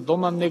кои што се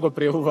дома не го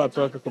пријавуваат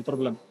тоа како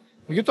проблем.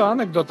 Меѓутоа,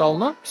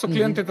 анекдотално, со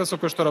клиентите со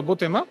кои што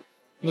работиме,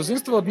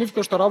 мнозинство од нив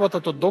кои што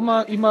работат од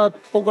дома имаат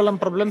поголем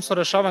проблем со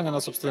решавање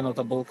на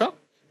сопствената болка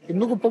и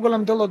многу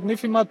поголем дел од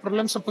нив имаат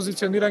проблем со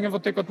позиционирање во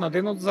текот на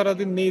денот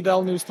заради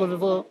неидеални услови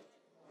во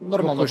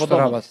нормално во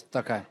дома.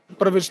 Така е.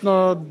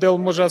 Првично дел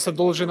може да се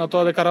должи на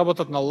тоа дека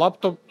работат на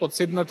лаптоп, од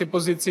седнати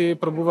позиции,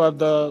 пробуваат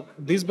да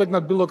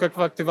избегнат било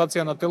каква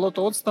активација на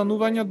телото од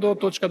станување до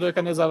точка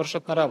додека не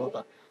завршат на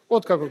работа.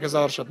 Откако ќе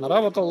завршат на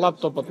работа,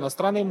 лаптопот на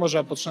страна и може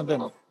да почне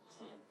денот.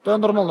 Тоа е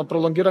нормално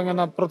пролонгирање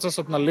на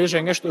процесот на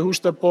лежење, што е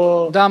уште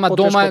по да, ама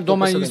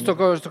дома исто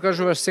што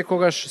кажуваш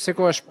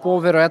секогаш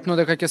поверојатно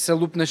дека ќе се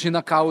лупнеш и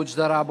на кауч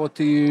да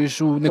работиш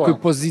у некои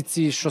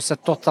позиции што се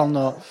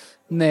тотално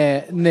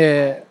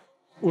не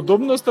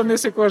удобноста не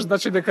секогаш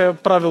значи дека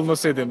правилно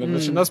седиме.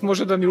 Значи нас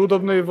може да ни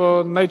удобно и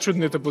во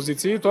најчудните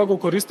позиции, тоа го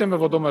користиме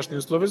во домашни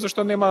услови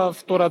зашто нема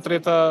втора,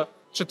 трета,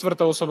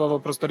 четврта особа во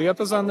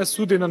просторијата за да не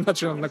суди на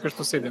начинот на кој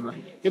што седиме.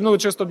 И многу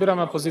често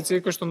бираме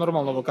позиции кои што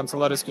нормално во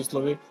канцелариски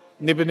услови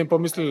не би ни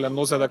помислиле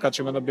нозе да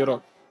качиме на биро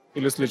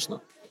или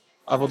слично.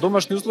 А во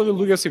домашни услови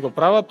луѓе си го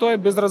прават тоа,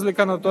 без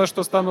разлика на тоа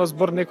што станува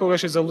збор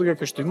некогаш и за луѓе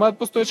кои што имаат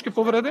постоечки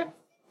повреди.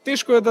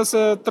 Тешко е да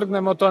се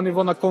тргнеме од тоа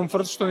ниво на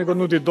комфорт што ни го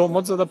нуди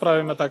домот за да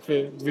правиме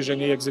такви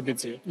движења и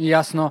екзибиции.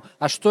 Јасно.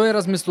 А што е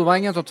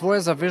размислувањето твое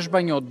за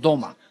вежбање од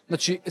дома?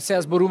 Значи,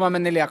 сега зборуваме,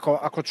 нели,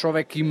 ако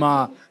човек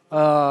има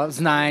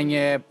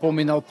знаење,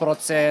 поминал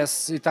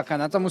процес и така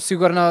натаму,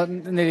 сигурно,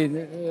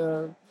 нели,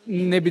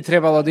 не би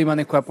требало да има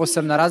некоја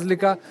посебна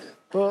разлика.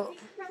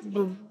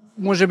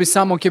 Може би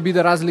само ќе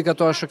биде разлика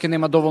тоа што ќе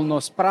нема доволно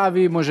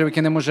справи, може би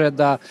ќе не може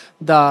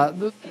да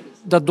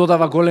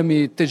додава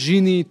големи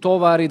тежини,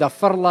 товари, да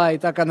фрла и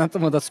така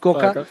натаму да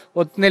скока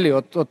од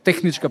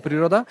техничка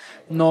природа,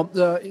 но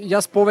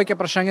јас повеќе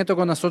прашањето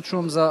го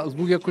насочувам за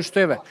луѓе кои што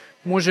еве,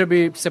 може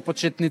би се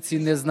почетници,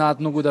 не знаат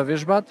многу да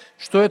вежбаат.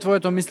 Што е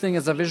твоето мислење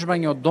за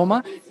вежбање од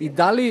дома и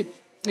дали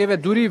еве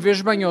дури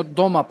вежбање од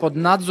дома под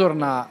надзор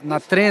на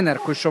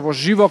тренер кој што во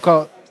живо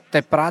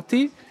те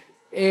прати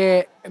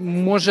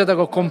може да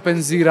го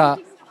компензира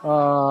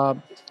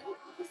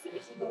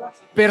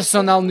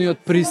персоналниот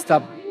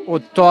пристап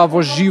од тоа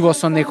во живо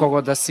со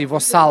некого да си во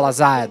сала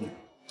заедно.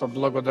 Па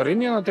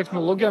благодарение на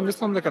технологија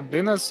мислам дека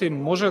денес си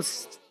може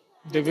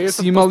 90%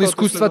 си имал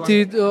искуства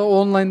ти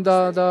онлайн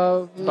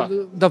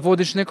да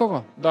водиш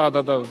некого? Да,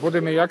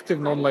 водиме и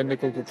активно онлайн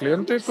неколку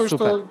клиенти кои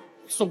што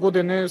со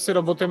години се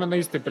работиме на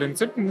исти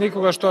принцип.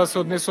 Некогаш тоа се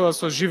однесува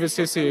со живи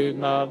сесии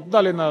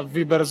дали на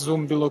Viber,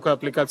 Zoom, било која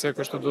апликација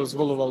која што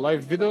дозволува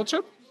лайв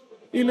видеочат,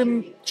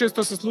 или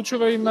често се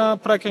случува и на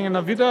праќање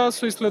на видеа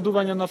со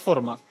исследување на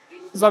форма,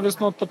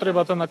 зависно од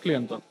потребата на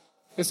клиентот.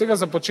 Сега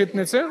за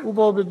почетници,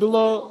 убаво би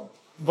било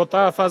во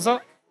таа фаза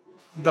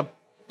да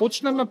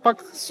почнеме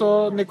пак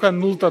со некоја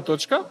нулта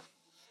точка,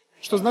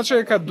 што значи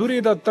дека дури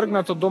и да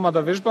тргнат од дома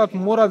да вежбаат,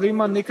 мора да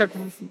има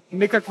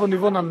некакво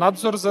ниво на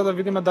надзор за да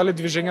видиме дали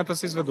движењата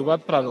се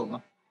изведуваат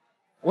правилно.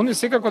 Они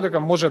секако дека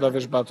може да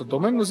вежбаат од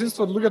дома, и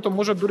мнозинство од луѓето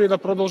може дури да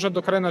продолжат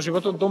до крај на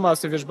животот дома да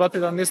се вежбаат и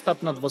да не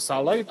стапнат во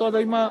сала и тоа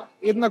да има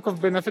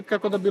еднаков бенефит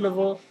како да биле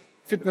во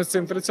фитнес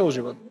центри цел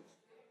живот.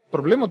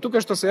 Проблемот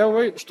тука што се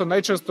јавува, што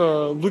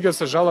најчесто луѓе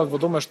се жалат во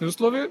домашни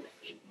услови,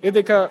 е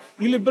дека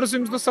или брзо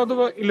им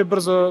досадува, или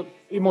брзо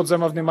им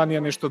одзема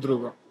внимание нешто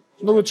друго.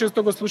 Многу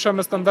често го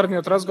слушаме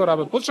стандардниот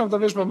разговор, почнав да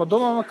вежбам од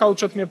дома, ама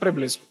каучот ми е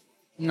преблиску.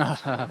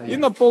 И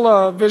на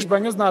пола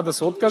вежбање знаат да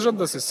се откажат,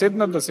 да се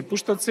седнат, да се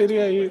пуштат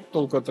серија и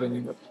толку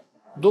тренингот.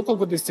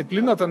 Доколку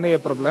дисциплината не е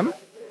проблем,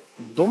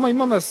 дома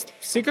имаме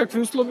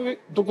секакви услови,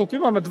 доколку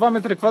имаме 2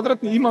 метри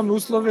квадратни, имаме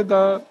услови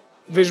да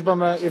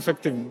вежбаме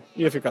ефективно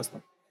и ефикасно.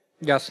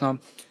 Јасно.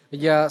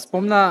 Ја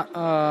спомна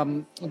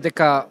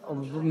дека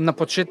на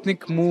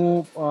почетник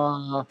му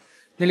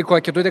нели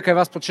кога ќе дојде кај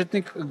вас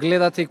почетник,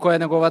 гледате и која е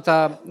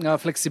неговата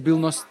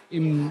флексибилност и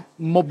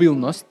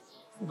мобилност.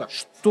 Да.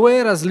 Што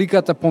е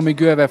разликата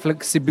помеѓу еве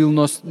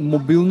флексибилност,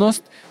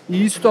 мобилност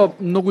и исто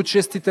многу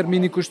чести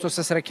термини кои што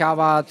се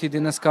среќаваат и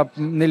денеска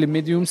нели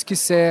медиумски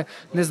се,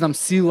 не знам,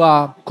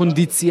 сила,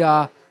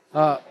 кондиција.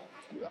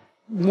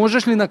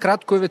 Можеш ли на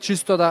кратко еве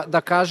чисто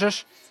да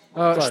кажеш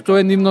што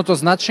е нивното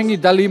значење и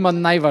дали има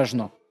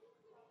најважно?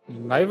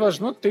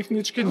 Најважно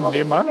технички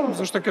нема,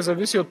 зашто ќе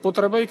зависи од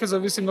потреба и ќе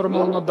зависи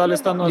нормално дали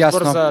станува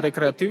збор за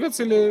рекреативец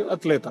или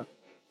атлета.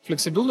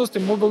 Флексибилност и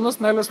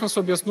мобилност најлесно се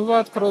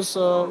објаснуваат кроз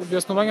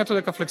објаснувањето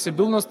дека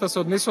флексибилноста се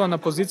однесува на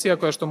позиција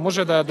која што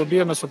може да ја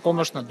добиеме со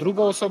помош на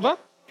друга особа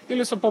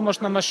или со помош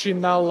на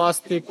машина,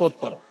 ластик,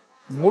 отпор.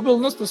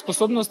 Мобилност е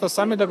способноста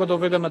сами да го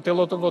доведеме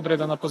телото во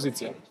одредена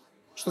позиција.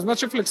 Што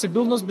значи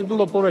флексибилност би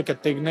било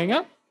повеќе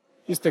тегнења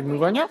и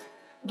стегнувања,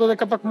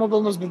 додека пак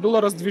мобилност би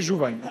било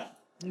раздвижување.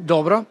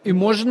 Добро. И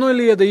можно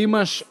ли е да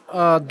имаш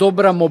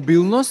добра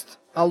мобилност,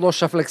 а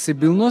лоша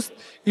флексибилност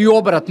и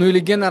обратно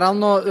или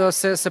генерално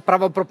се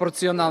право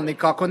пропорционални,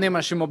 како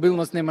немаш и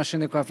мобилност, немаш и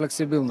некоја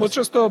флексибилност?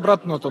 Почесто е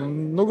обратното.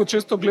 Многу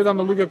често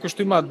гледаме луѓе кои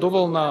што имаат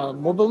доволна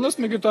мобилност,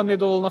 меѓутоа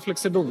недоволна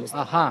флексибилност.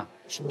 Аха.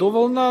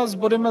 Доволна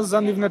збориме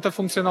за нивните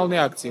функционални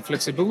акции.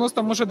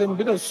 Флексибилноста може да им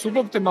биде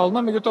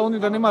субоптимална, меѓутоа они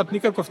да немаат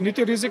никаков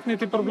нити ризик,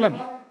 нити проблем.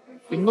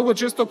 И многу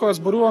често кога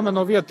зборуваме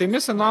на овие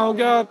теми се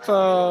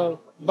наоѓаат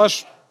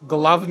баш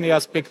главни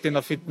аспекти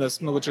на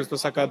фитнес, многу често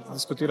сакаат да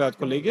дискутираат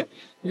колеги.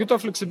 Меѓутоа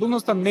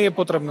флексибилноста не е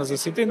потребна за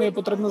сите и не е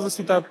потребна за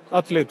сите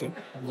атлети.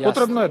 Јасно.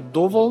 Потребно е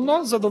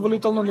доволно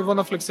задоволително ниво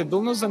на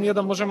флексибилност за ние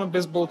да можеме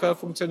без болка да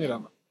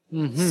функционираме.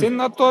 Се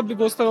на тоа би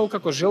го оставил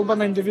како желба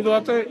на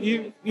индивидуата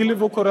или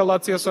во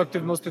корелација со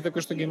активностите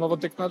кои што ги има во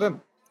тек на ден.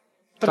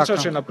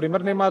 Трчачи,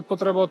 например, немаат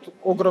потреба од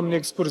огромни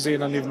екскурзии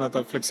на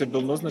нивната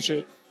флексибилност,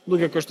 значи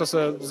луѓе кои што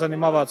се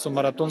занимаваат со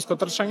маратонско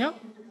трчање,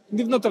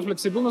 нивната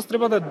флексибилност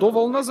треба да е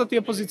доволна за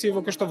тие позиции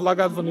во кои што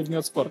влагаат во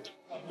нивниот спорт.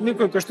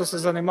 Некој кој што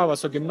се занимава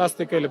со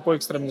гимнастика или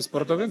поекстремни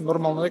спортови,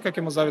 нормално дека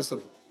ќе му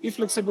зависат и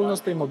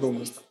флексибилноста и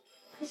мобилноста.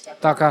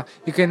 Така,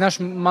 и кај наш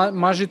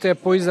мажите е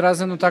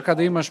поизразено така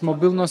да имаш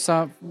мобилност,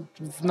 а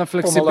на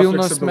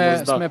флексибилност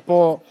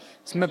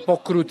сме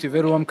покрути.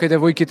 Верувам кај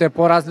девојките е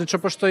поразлично,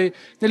 пошто и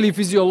нели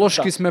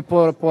физиолошки сме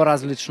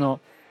поразлично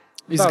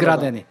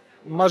изградени.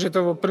 Мажите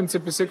во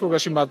принцип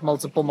секогаш имаат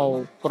малце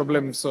помал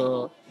проблем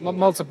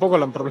малце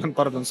поголем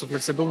проблем, со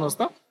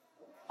флексибилноста,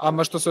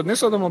 Ама што се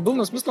однесува до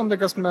мобилност, мислам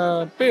дека сме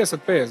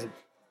 50-50.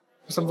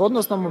 Мислам, во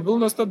однос на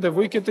мобилноста,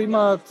 девојките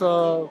имаат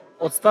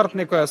од старт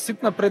некоја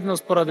ситна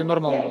предност поради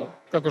нормално,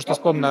 како што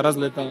спомна,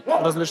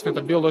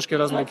 различните биолошки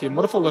разлики и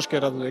морфолошки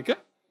разлики.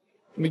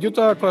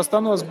 Меѓутоа, кога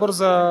станува збор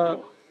за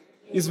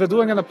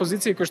изведување на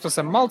позиции кои што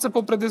се малце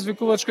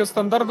попредизвикувачки од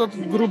стандардот,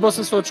 грубо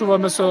се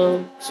соочуваме со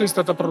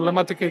истата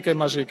проблематика и кај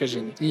мажи и кај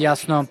жени.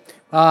 Јасно.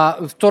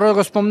 Второ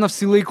го спомнав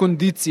сила и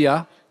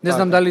кондиција. Не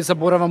знам дали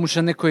заборавам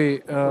уште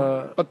некој...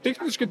 Па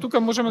технички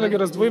тука можеме да ги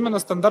раздвоиме на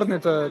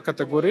стандардните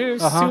категории.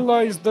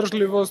 Сила,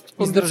 издржливост,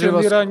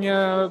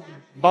 кондиционирање,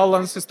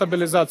 баланс и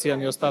стабилизација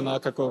ни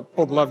останаа како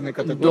поглавни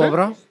категории.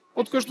 Добро.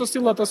 Од кој што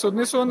силата се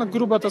однесува на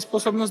грубата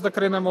способност да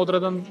кренеме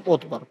одреден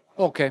отпор.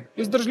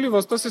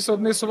 Издржливоста се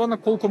однесува на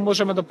колку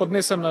можеме да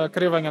поднесеме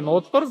кревање на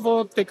отпор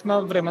во тек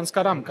на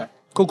временска рамка.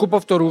 Колку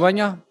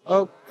повторувања?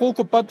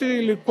 Колку пати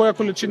или која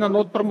количина на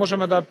отпор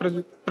можеме да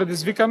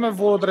предизвикаме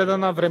во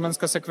одредена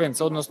временска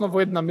секвенца, односно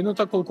во една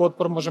минута колку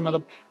отпор можеме да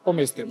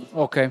поместиме.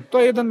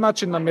 Тоа е еден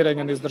начин на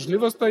мерење на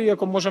издржливоста,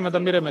 иако можеме да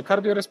мериме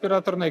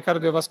кардиореспираторна и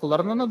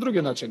кардиоваскуларна на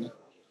други начини.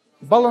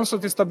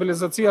 Балансот и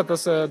стабилизацијата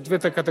се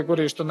двете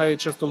категории што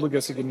најчесто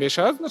луѓе си ги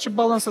мешаат. Значи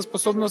баланс е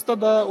способноста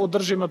да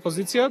одржиме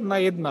позиција на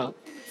една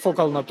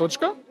фокална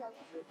точка,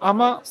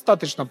 ама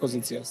статична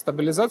позиција.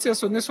 Стабилизација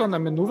се однесува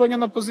на менување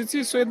на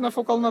позиции со една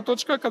фокална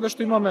точка, каде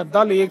што имаме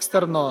дали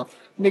екстерно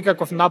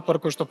некаков напор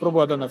кој што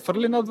пробува да не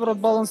фрли надвор од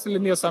баланс или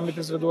ние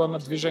самите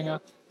изведуваме движења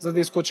за да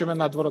искочиме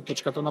надвор од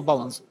точката на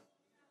баланс.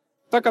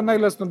 Така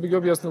најлесно би ги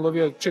објаснил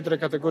овие 4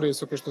 категории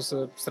со кои што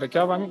се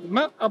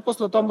среќаваме, а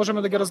после тоа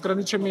можеме да ги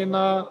разграничиме и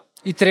на...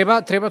 И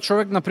треба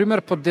човек,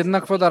 например,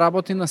 подеднакво да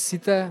работи на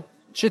сите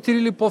 4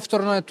 или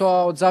повторно е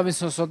тоа од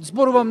зависност од...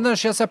 Зборувам,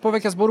 јас се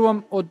повеќе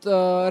зборувам од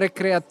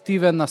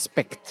рекреативен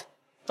аспект.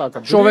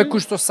 Така, човек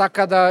кој што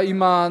сака да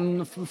има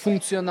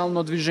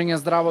функционално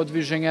движење, здраво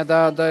движење,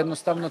 да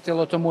едноставно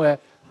телото му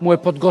е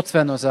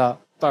подготвено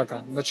за...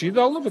 Така, значи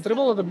идеално би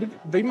требало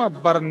да има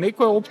бар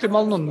некое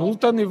оптимално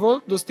нулта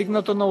ниво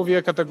достигнато на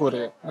овие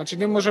категории. Значи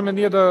не можеме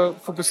ние да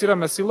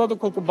фокусираме сила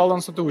доколку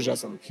балансот е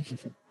ужасен.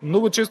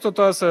 Многу често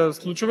тоа се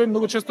случува и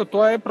многу често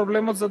тоа е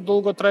проблемот за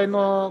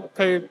долготрајно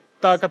кај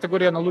таа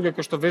категорија на луѓе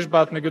кои што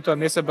вежбаат, меѓутоа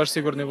не се баш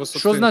сигурни во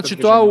сопствените. Што значи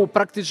тоа у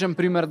практичен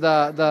пример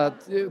да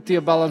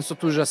тие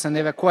балансот ужасен,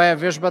 еве која е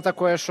вежбата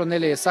која што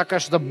нели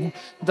сакаш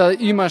да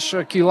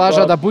имаш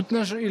килажа да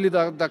бутнеш или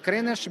да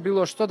кренеш,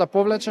 било што да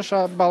повлечеш,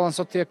 а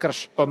балансот ти е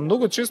крш. Па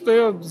многу често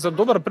е за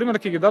добар пример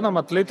ќе ги дадам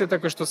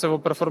атлетите кои што се во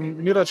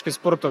перформирачки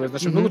спортови.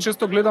 Значи многу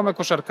често гледаме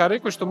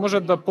кошаркари кои што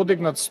можат да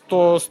подигнат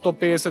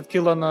 100-150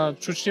 кила на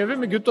чучњеви,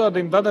 меѓутоа да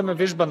им дадеме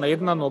вежба на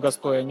една нога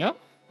стоење,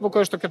 во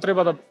која што ќе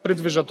треба да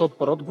придвижат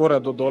отпор од горе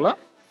до доле,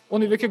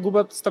 они веќе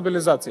губат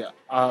стабилизација.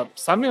 А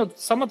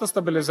самата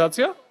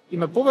стабилизација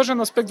им е поважен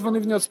аспект во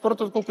нивниот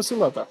спорт отколку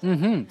силата.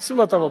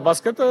 Силата во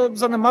баскет е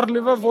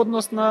занемарлива во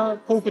однос на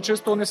колку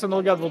често они се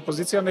наоѓаат во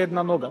позиција на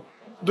една нога.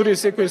 Дури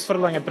секој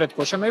изфрлање пред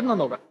коша на една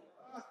нога.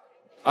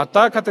 А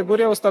таа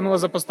категорија останува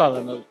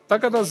запоставена.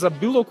 Така да за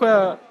било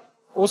која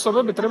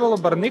особа би требало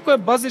бар некое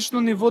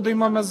базично ниво да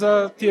имаме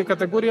за тие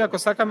категории ако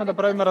сакаме да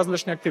правиме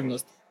различни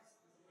активности.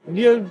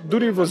 Ние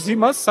дури во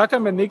зима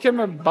сакаме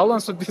некеме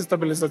балансот и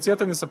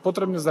стабилизацијата ни се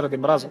потребни заради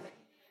мразот.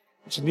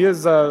 Значи ние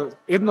за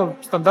едно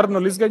стандардно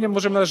лизгање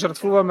можеме да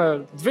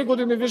жртвуваме 2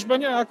 години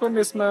вежбање ако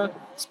не сме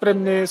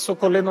спремни со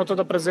коленото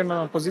да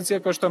преземеме позиција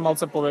која што е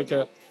малце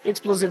повеќе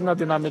експлозивна,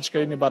 динамичка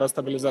и ни бара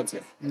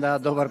стабилизација. Да,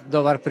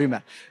 добар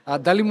пример. А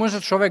дали може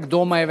човек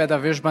дома еве да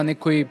вежба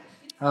некој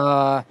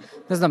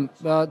не знам,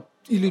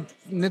 или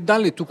не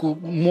дали туку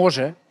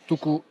може,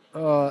 туку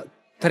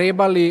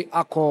треба ли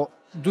ако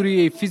дури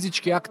е и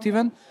физички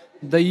активен,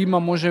 да има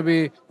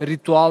можеби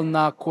ритуал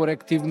на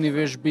корективни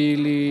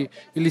вежби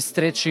или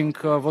стречинг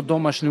во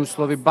домашни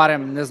услови,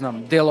 барем, не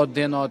знам, дел од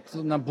денот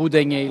на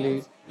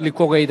будење или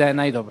кога и да е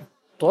најдобро.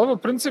 Тоа во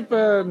принцип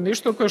е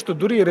нешто кое што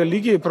дури и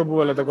религии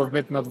пробувале да го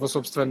вметнат во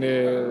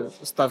сопствени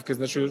ставки,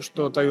 значи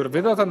што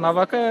аюрведата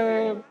навака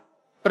е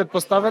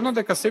предпоставено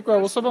дека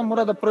секоја особа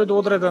мора да пројде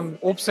одреден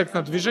опсек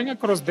на движење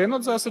кроз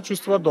денот за да се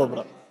чувствува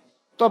добро.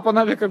 Тоа по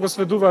навика го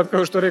сведуваат,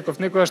 како што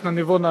реков, некојаш на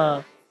ниво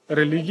на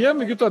религија,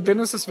 меѓутоа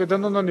денес е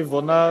сведено на ниво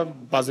на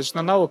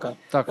базична наука.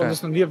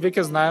 Односно, ние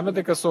веќе знаеме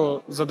дека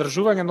со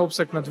задржување на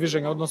опсек на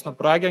движење, односно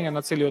проаѓање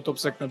на целиот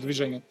опсек на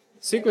движење,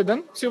 секој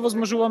ден си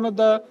овозможуваме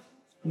да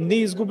не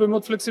изгубиме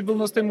од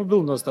флексибилноста и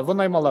мобилноста во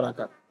најмала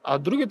рака. А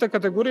другите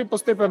категории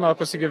постепено,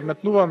 ако си ги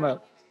вметнуваме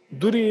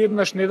дури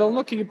еднаш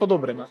неделно, ќе ги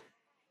подобриме.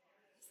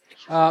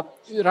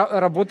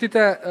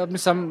 Работите.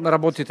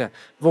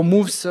 Во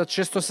МУВС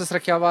често се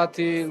среќаваат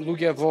и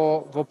луѓе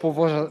во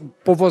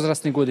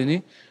повозрастни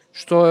години,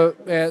 што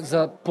е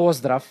за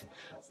поздрав.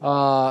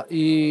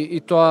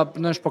 И тоа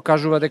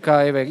покажува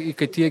дека еве и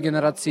кај тие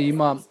генерации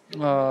има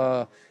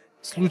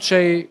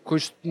случаи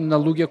на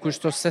луѓе кои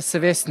што се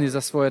свесни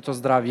за своето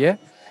здравје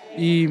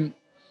и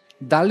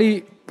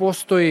дали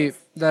постои,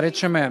 да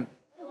речеме,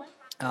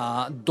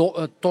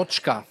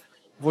 точка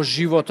во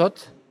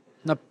животот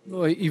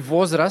и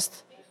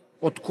возраст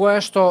од која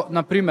што,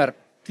 например,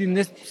 ти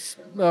не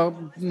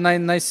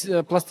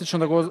најпластично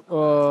да го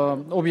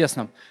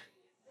објаснам.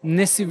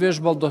 Не си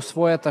вежбал до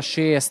својата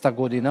 60-та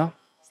година,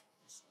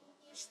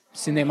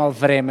 си немал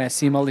време,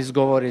 си имал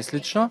изговори и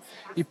слично,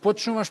 и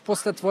почнуваш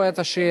после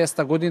твојата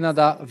 60-та година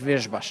да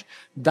вежбаш.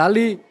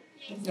 Дали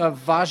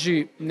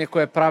важи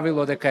некое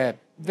правило дека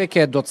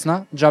веќе е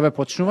доцна, џабе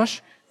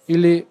почнуваш,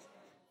 или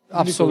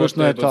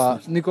апсолутно е тоа?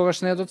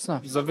 Никогаш не е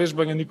доцна? За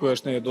вежбање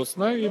никогаш не е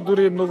доцна и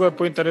дури многу е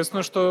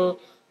поинтересно што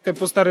кај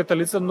постарите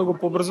лица многу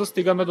побрзо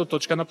стигаме до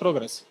точка на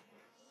прогрес.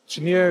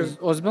 Че ние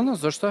Озбилно,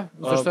 зошто?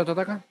 Зошто е тоа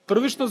така?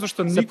 Првично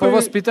зашто се никој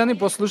поваспитани,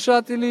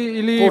 послушаат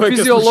или Повеќе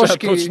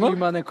физиолошки слушаат,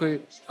 има некој.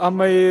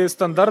 ама и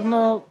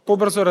стандардно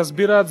побрзо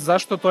разбираат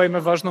зашто тоа им е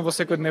важно во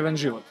секојдневен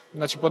живот.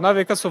 Значи по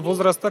навика со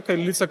возраста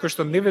кај лица кои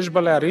што не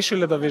вежбале, а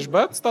решиле да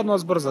вежбаат, станува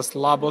збор за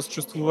слабост,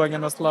 чувствување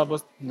на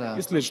слабост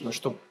и слично,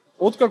 што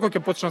откако ќе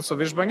почнат со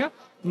вежбање,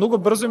 многу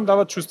брзо им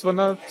дават чувство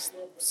на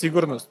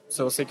сигурност,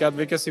 се осеќаат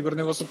веќе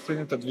сигурни во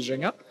сопствените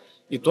движења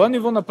и тоа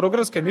ниво на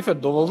прогрес кај нив е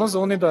доволно за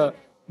они да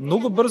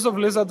многу брзо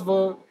влезат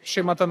во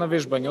шемата на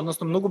вежбање,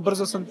 односно многу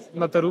брзо се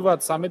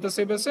натеруваат самите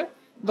себе се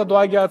да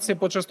доаѓаат се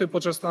почесто и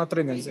почесто на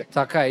тренинзи.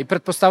 Така, и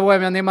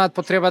предпоставувам ја немаат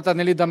потребата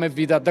нели да ме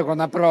видат да го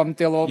направам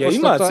тело. Ја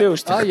имаат се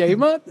уште. А, ја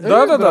имаат?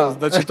 Да.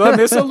 Значи тоа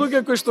не се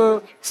луѓе кои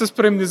што се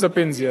спремни за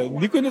пензија.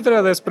 Никој не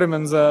треба да е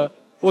спремен за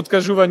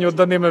откажување од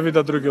да не ме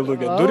видат други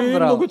луѓе. Дури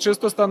многу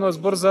често станува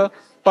збор за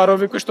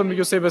парови кои што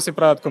меѓу себе си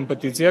прават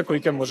компетиција,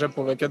 кој ќе може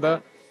повеќе да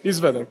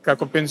изведе,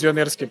 како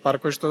пензионерски пар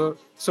кој што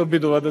се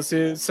обидува да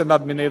се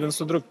надмине еден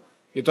со друг.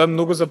 И тоа е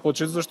многу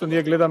започет, зашто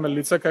ние гледаме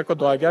лица како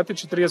доаѓаат и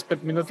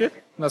 45 минути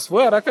на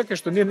своја рака, кај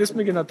што ние не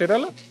сме ги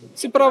натерале,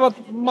 си прават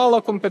мала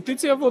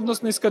компетиција во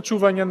однос на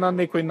искачување на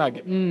некој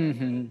наги.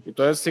 И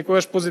тоа е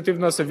секогаш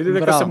позитивно да се види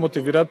дека се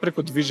мотивираат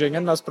преку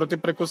движење,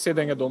 наспроти преку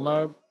седење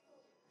дома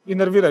и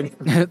нервирање.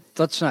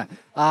 Точно е.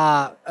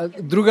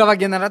 Другава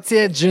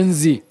генерација е Gen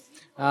Z.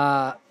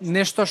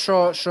 Нешто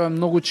што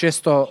многу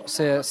често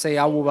се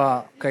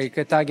јавува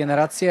кај таа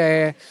генерација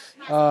е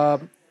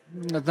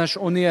знаеш,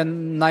 оние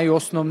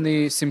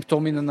најосновни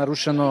симптоми на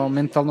нарушено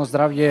ментално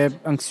здравје,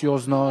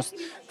 анксиозност,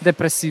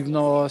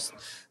 депресивност,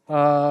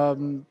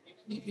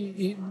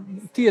 и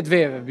тие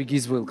две би ги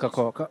извоил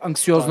како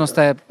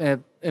анксиозноста е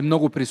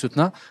многу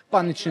присутна,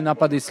 панични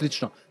напади и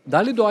слично.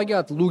 Дали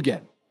доаѓаат луѓе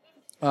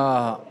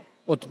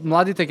од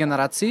младите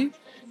генерации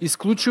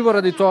исклучиво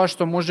ради тоа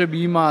што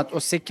можеби имаат,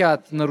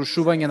 осеќаат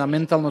нарушување на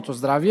менталното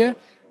здравје,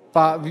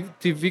 па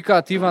ти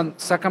викаат: Иван,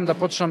 сакам да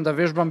почнам да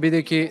вежбам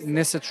бидејќи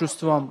не се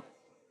чувствувам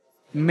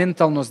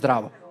ментално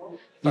здраво.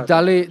 И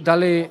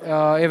дали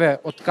еве,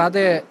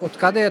 откаде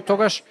е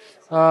тогаш,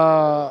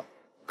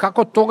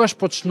 како тогаш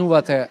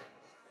почнувате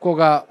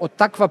кога од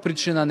таква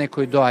причина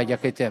некој доаѓа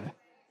кај тебе?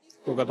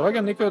 Кога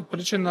доаѓа некој од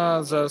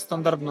причина за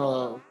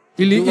стандардно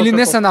или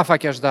не се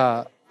нафаќаш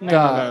да Не,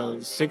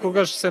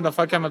 секогаш се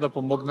нафаќаме да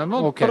помогнеме.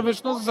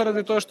 Првично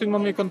заради тоа што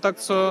имаме и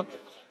контакт со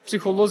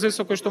психолози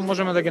со кои што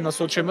можеме да ги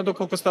насочиме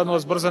доколку станува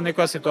збор за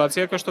некоја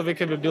ситуација која што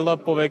веќе би била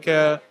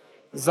повеќе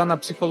за на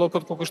психолог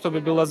отколку што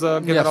би била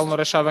за генерално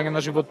решавање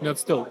на животниот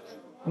стил.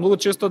 Многу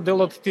често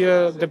дел од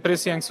тие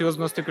депресии и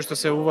анксиозности кои што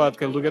се јавуваат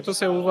кај луѓето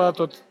се јавуваат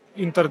од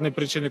интерни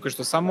причини кои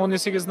што само они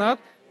си ги знаат,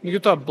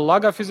 меѓутоа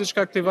блага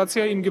физичка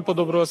активација им ги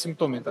подобрува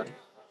симптомите.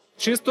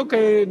 Често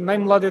кај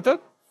најмладите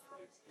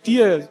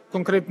тие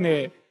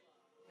конкретни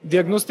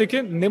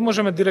диагностики не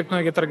можеме директно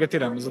да ги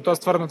таргетираме. Затоа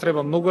стварно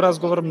треба многу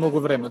разговор, многу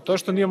време. Тоа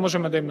што ние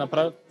можеме да им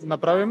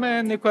направиме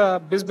е некоја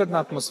безбедна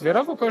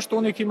атмосфера во која што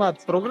оние ќе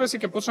имаат прогрес и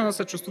ќе почнат да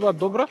се чувствуваат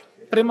добро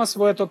према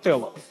своето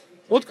тело.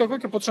 Откако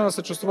ќе почнат да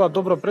се чувствуваат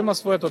добро према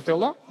своето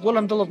тело,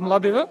 голем дел од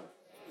младиве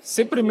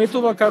се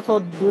приметува како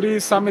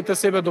дури самите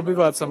себе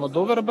добиваат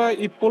самодоверба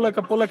и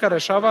полека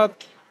решаваат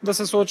да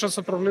се соочат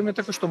со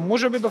проблемите кои што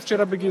можеби до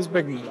вчера би ги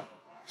избегнале.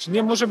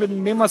 Ние можеби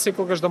нема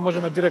секогаш да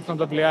можеме директно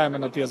да влијаеме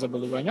на тие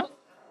заболувања,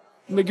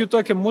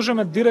 меѓутоа ќе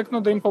можеме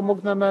директно да им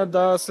помогнеме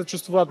да се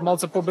чувствуваат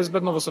малце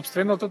побезбедно во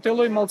сопственото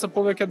тело и малце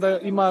повеќе да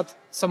имаат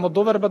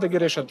самодоверба да ги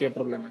решат тие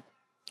проблеми.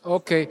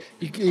 Океј,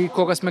 и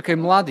кога сме кај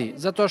млади,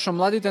 затоа што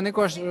младите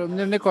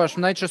некогаш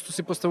најчесто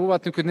си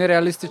поставуваат некои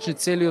нереалистични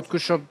цели од кои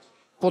што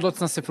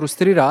подоцна се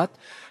фрустрираат.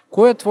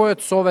 Кој е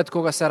твојот совет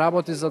кога се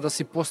работи за да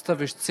си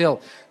поставиш цел?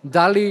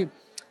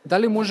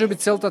 Дали можеби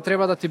целта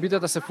треба да ти биде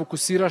да се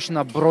фокусираш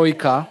на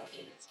бројка,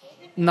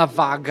 на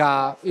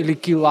вага или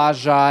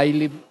килажа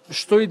или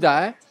што и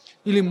да е,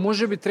 или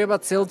можеби треба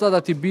целта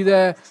да ти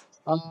биде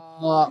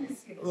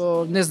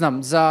не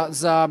знам,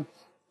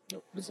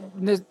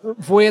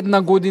 во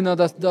една година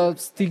да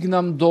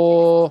стигнам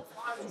до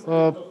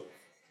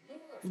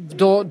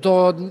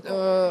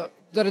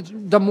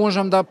да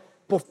можам да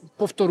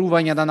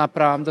повторување да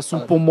направам, да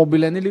сум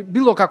помобилен или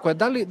било како е.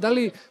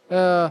 Дали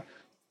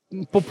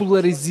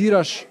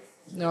популаризираш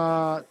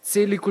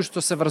цели кои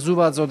што се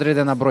врзуваат за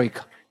одредена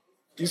бројка?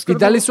 И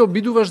дали се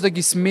обидуваш да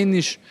ги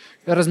смениш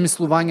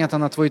размислувањата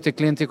на твоите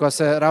клиенти кога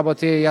се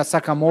работи: јас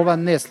сакам ова,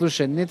 не,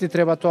 слушај, не ти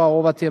треба тоа,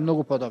 ова ти е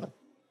многу подобро.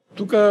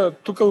 Тука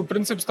во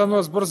принцип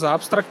станува збор за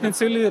апстрактни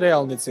цели и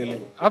реални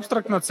цели.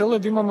 Апстрактна цел е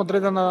да имам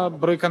одредена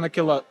бројка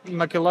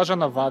на килажа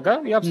на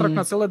вага и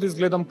апстрактна цел е да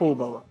изгледам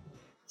поубаво.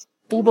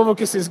 Поубаво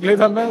ќе се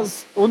изгледаме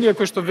оние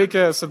кои што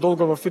веќе се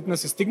долго во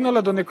фитнес и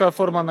стигнале до некоја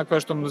форма на која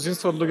што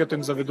мнозинство од луѓето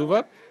им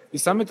завидува и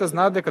самите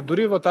знаат дека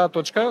дури во таа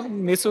точка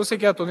не се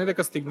осеќаат оние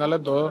дека стигнале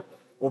до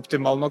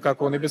оптимално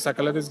како они би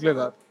сакале да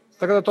изгледаат.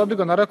 Така да тоа би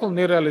го нарекол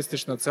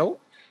нереалистична цел.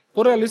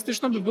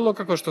 Пореалистично би било,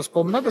 како што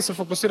спомна, да се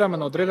фокусираме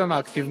на одредена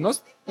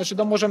активност, значи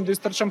да можем да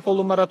истрчам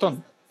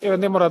полумаратон. Еве,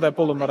 не мора да е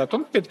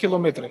полумаратон, 5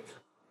 километри.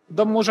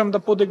 Да можем да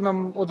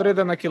подигнам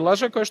одредена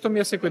килажа која што ми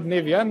е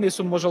секојдневија, не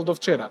сум можел до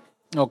вчера.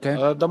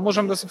 Да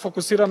можем да се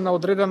фокусирам на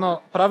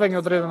правење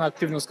одредена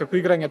активност, како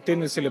играње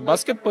тенис или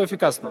баскет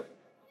поефикасно.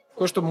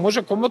 Кој што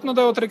може комотно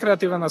да е од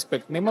рекреативен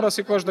аспект. Не мора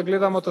секогаш да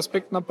гледам од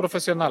аспект на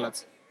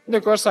професионалец.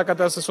 Некогаш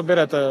сакате да се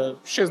соберете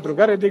 6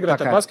 другари да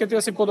играте баскет и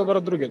да си подобар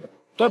од другите.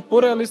 Тоа е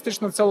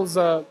пореалистична цел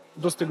за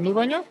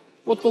достигнување,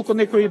 отколку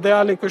некои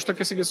идеали кои што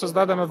ќе си ги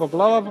создадеме во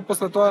глава, па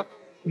после тоа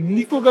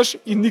никогаш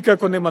и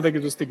никако нема да ги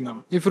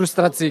достигнам. И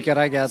фрустрации ќе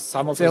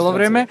раѓаат цело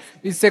време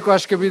и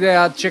секогаш ќе биде,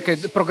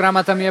 чекај,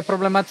 програмата ми е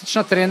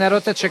проблематична,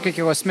 тренерот е, чекај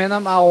ќе го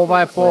сменам,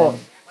 ова е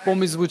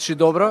ми звучи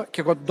добро,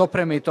 ќе го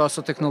допреме и тоа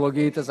со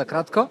технологиите за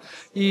кратко.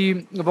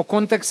 И во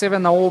контекст еве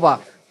на ова,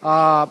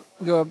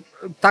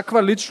 таква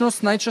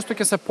личност најчесто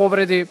ќе се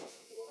повреди,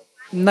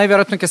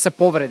 најверојатно ќе се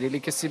повреди или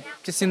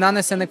ќе си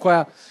нанесе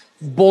некоја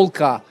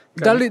болка.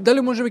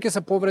 Дали можеби ќе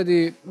се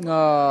повреди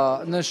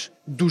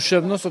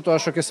душевно со тоа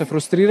што ќе се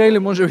фрустрира или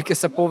можеби ќе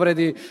се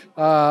повреди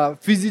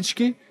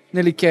физички,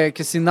 нели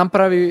ќе си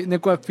направи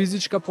некоја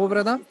физичка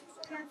повреда?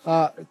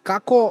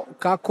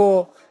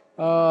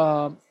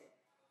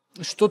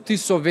 Што ти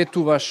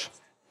советуваш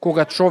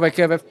кога човек,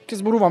 ќе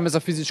зборуваме за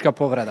физичка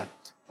повреда?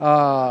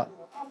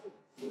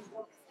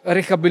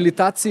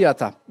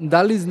 Рехабилитацијата,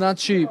 дали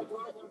значи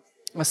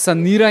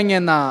санирање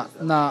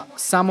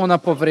само на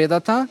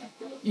повредата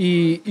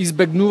и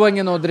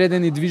избегнување на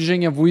одредени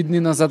движења во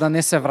иднина за да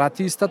не се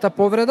врати истата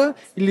повреда,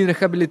 или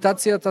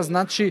рехабилитацијата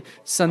значи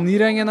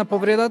санирање на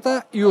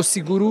повредата и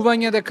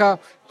осигурување дека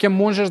ќе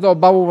можеш да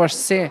обавуваш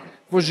се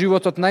во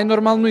животот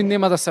најнормално и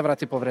нема да се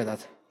врати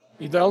повредата?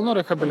 Идеално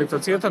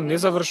рехабилитацијата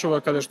не завршува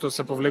каде што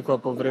се повлекува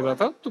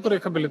повредата, туку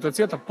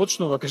рехабилитацијата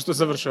почнува каде што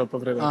завршува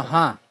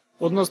повредата.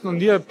 Односно,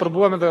 ние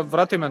пробуваме да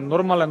вратиме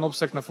нормален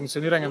опсек на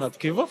функционирање на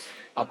ткиво,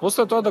 а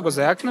после тоа да го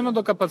зајакнеме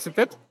до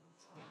капацитет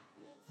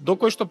до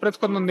кој што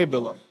претходно не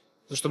било.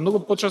 Зашто многу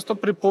почесто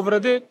при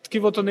повреди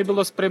ткивото не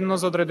било спремно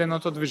за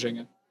одреденото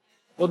движење.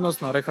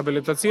 Односно,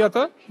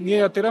 рехабилитацијата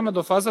ние ја тираме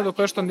до фаза до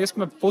која што не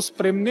сме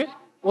поспремни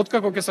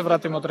откако ќе се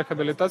вратиме од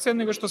рехабилитација,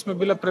 него што сме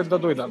биле пред да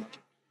дојдаме.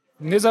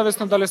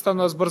 Независно дали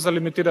станува збор за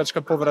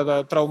лимитирачка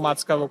повреда,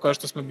 травматска во која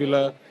што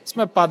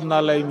сме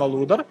паднале,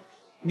 имало удар,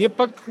 ние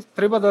пак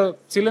треба да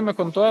целиме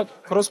кон тоа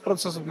кроз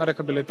процесот на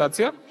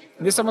рехабилитација,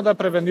 не само да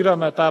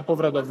превенираме таа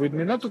повреда во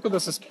иднина, туку да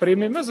се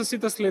спремиме за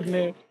сите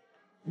следни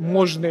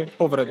можни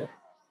повреди.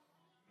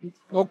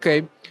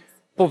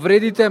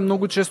 Повредите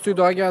многу често и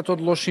доаѓаат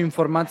од лоши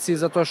информации,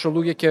 затоа што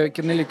луѓе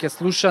ќе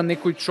слуша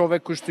некој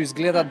човек кој што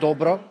изгледа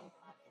добро,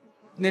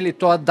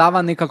 тоа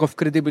дава некаков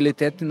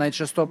кредибилитет.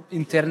 Најчесто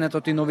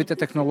интернетот и новите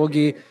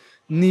технологии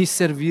ни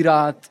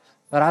сервираат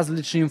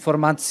различни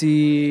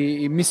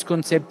информации и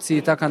мисконцепции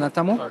и така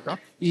натаму.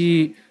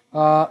 И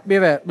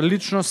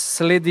личност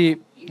следи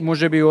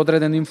можеби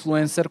одреден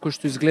инфлуенсер кој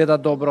што изгледа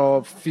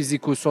добро,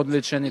 физикус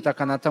одличен и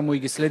така натаму и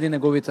ги следи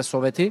неговите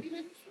совети.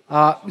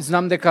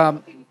 Знам дека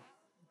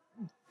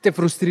те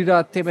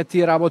фрустрираат тебе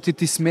тие работи,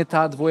 ти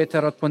сметаат во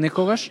етерот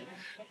понекогаш.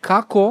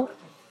 Како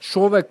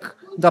човек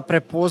да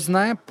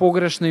препознае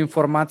погрешна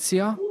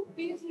информација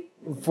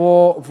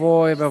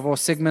во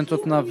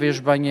сегментот на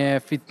вежбање,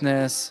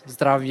 фитнес,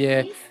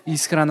 здравје,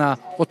 исхрана,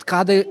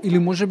 откаде или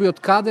можеби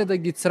откаде да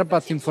ги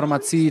црпат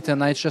информациите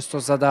најчесто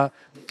за да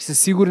се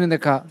сигурни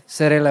дека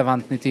се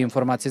релевантни тие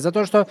информации,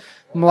 затоа што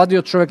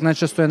младиот човек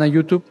најчесто е на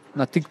YouTube,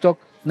 на TikTok,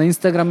 на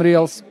Instagram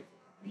Reels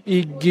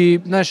и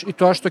и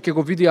тоа што ќе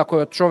го види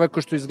ако е човек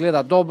кој што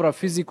изгледа добро,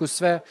 физику,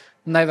 све,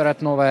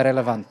 најверојатно ова е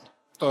релевантно.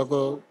 Тоа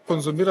го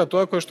конзумира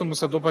тоа кое што му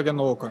се допаѓа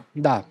на око.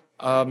 Да.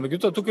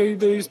 Меѓутоа тука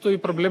иде исто и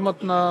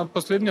проблемот на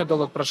последниот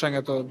дел од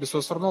прашањето, би се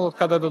осврнал од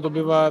каде да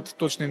добиваат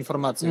точни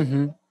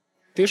информации.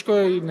 Тешко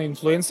е и на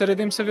инфлуенсери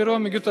да им се верува,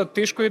 меѓутоа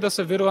тешко е да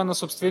се верува на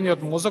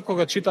сопствениот мозок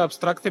кога чита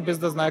апстракти без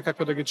да знае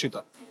како да ги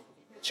чита.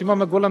 Че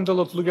имаме голем дел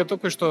од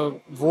луѓето кои што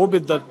во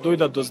обид да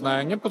дојдат до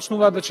знаење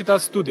почнуваат да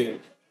читаат студии.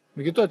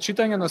 Меѓутоа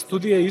читање на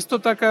студија е исто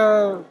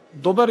така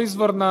добар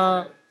извор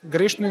на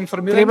грешно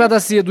информирање. Треба да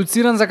си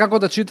едуциран за како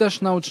да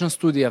читаш научна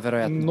студија,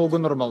 веројатно. Многу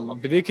нормално.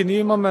 Бидејќи ние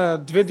имаме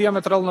две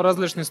диаметрално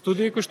различни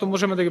студии кои што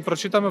можеме да ги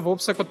прочитаме во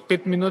опсек од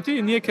 5 минути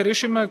и ние ќе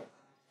решиме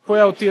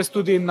која од тие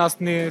студии нас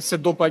ни се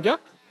допаѓа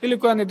или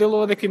која ни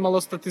делува дека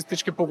имало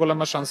статистички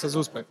поголема шанса за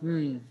успех.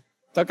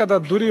 Така да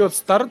дури од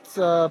старт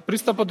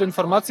пристапот до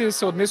информации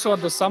се однесува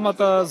до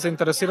самата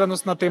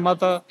заинтересираност на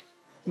темата,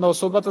 на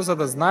особата за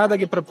да знае да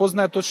ги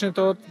препознае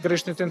точните од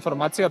грешните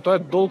информации, а тоа е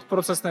долг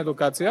процес на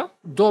едукација.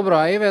 Добро,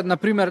 а еве на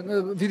пример,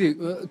 види,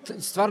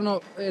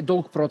 стварно е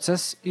долг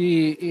процес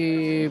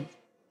и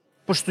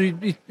пошто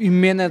и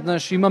мене,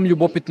 знаеш, имам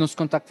љубопитност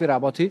кон такви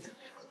работи.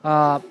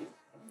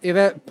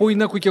 Еве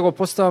поинаку ќе го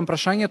поставам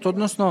прашањето,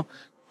 односно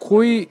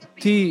кои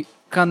ти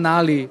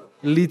канали,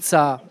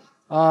 лица,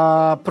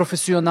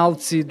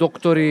 професионалци,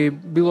 доктори,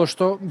 било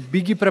што,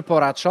 би ги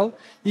препорачал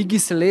и ги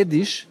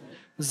следиш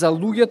за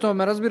луѓето,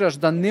 ме разбираш,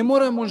 да не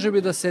мора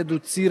можеби да се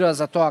едуцира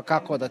за тоа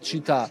како да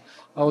чита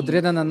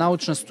одредена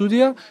научна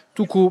студија,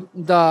 туку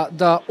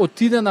да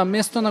отиде на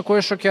место на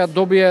кое што ќе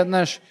добие,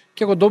 знаеш,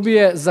 ќе го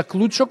добие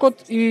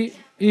заклучокот и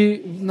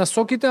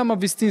насоките, ама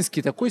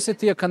вистинските. Кои се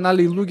тие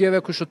канали и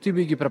луѓе кои што ти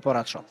би ги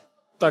препорачал?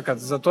 Така,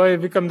 затоа и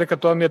викам дека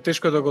тоа ми е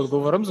тешко да го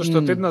одговорам,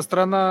 зашто од една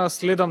страна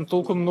следам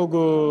толку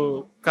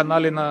многу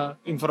канали на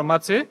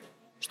информации,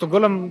 што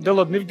голем дел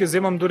од нив ги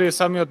земам дури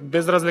самиот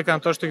без разлика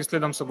на тоа што ги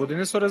следам со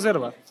години со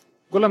резерва.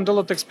 Голем дел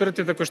од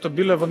експертите кои што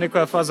биле во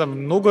некоја фаза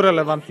многу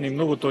релевантни и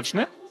многу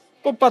точни,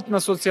 по пат на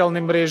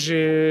социјални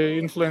мрежи,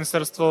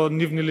 инфлуенсерство,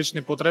 нивни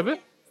лични потреби,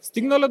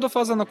 стигнале до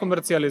фаза на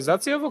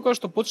комерцијализација во која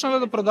што почнале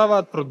да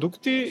продаваат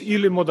продукти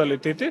или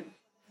модалитети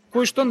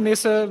кои што не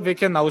се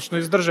веќе научно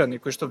издржани,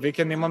 кои што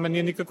веќе немаме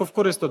ние никаков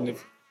корист од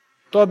нив.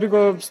 Тоа би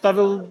го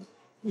ставил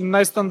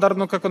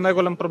најстандардно како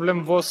најголем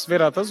проблем во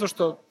сферата,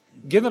 зашто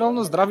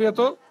генерално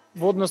здравието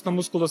во однос на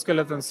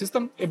мускулоскелетен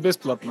систем е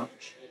бесплатно.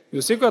 И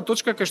во секоја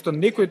точка кај што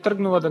некој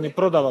тргнува да ни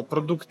продава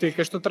продукти,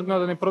 кај што тргнува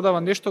да ни продава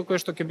нешто кое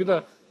што ќе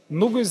биде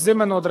многу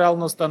изземено од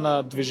реалноста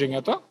на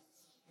движењето,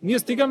 ние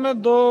стигаме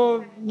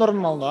до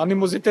нормално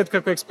анимозитет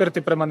како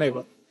експерти према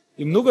него.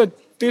 И многу е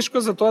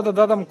тешко за тоа да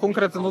дадам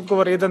конкретен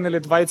одговор, еден или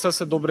двајца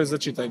се добри за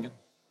читање.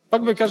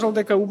 Пак би кажал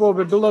дека убаво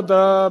би било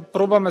да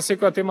пробаме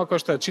секоја тема која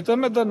што ја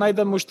читаме, да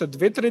најдеме уште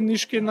 2-3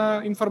 нишки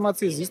на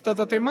информации за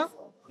истата тема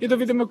и да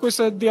видиме кои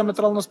се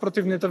диаметрално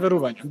спротивните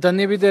верувања. Да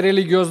не биде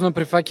религиозно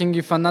прифаќање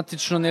ги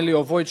фанатично, нели,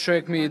 овој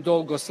човек ми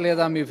идол, го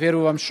следам и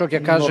верувам што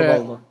ќе каже.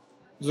 Нормално.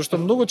 Зашто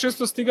многу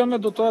често стигаме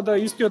до тоа да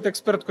истиот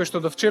експерт кој што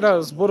до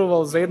вчера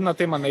зборувал за една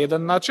тема на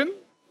еден начин,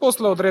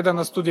 после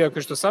одредена студија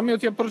кој што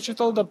самиот ја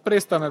прочитал, да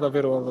престане да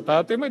верува во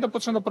таа тема и да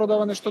почне да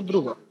продава нешто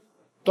друго.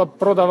 Тоа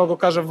продава го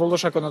кажа во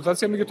лоша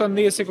конотација, меѓутоа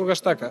не е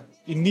секогаш така.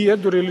 И ние,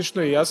 дури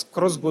лично и јас,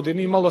 кроз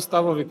години имало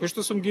ставови кои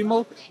што сум ги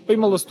имал, па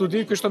имало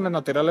студии кои што ме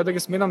натерале да ги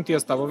сменам тие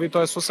ставови, и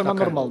тоа е сосема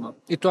нормално.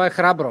 И тоа е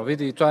храбро,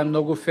 види, и тоа е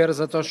многу фер,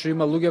 затоа што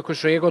има луѓе кои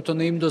што егото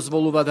не им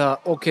дозволува да,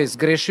 окей,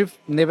 сгрешив,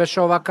 не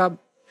беше овака,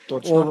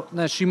 Точно.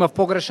 Знаеш, има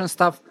погрешен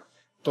став.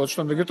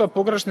 Точно, меѓутоа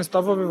погрешни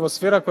ставови во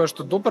сфера која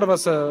што допрва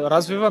се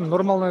развива,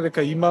 нормално е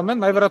дека имаме,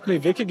 најверојатно и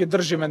веќе ги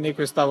држиме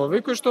некои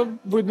ставови кои што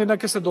во иднина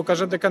ќе се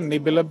докажат дека не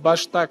биле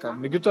баш така.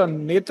 Меѓутоа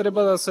не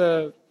треба да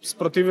се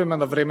спротивиме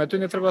на времето и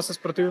не треба да се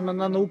спротивиме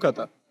на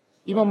науката.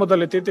 Има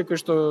модалитети кои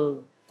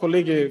што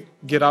колеги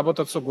ги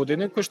работат со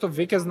години, кои што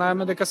веќе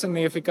знаеме дека се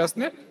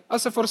неефикасни, а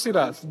се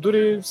форсираат.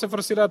 Дури се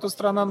форсираат од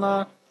страна на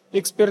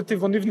експерти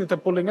во нивните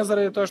полиња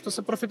заради тоа што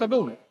се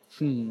профитабилни.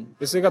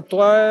 И сега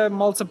тоа е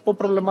малце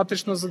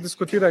попроблематично за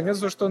дискутирање,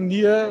 зашто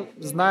ние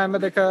знаеме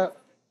дека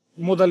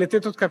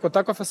модалитетот како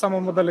таков е само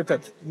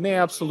модалитет. Не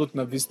е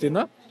апсолутна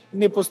вистина,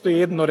 не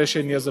постои едно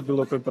решение за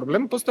било кој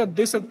проблем, постојат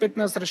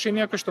 10-15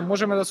 решенија кои што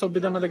можеме да се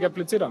обидеме да ги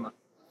аплицираме.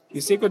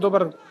 И секој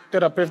добар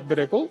терапевт би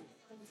рекол,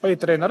 па и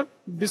тренер,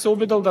 би се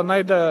обидел да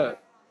најде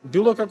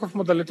било каков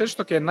модалитет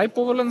што ќе е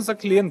најповолен за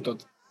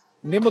клиентот.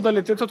 Не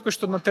модалитетот кој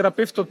што на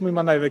терапевтот му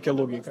има највеќе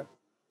логика.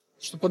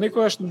 Што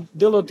понекогаш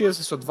дел од тие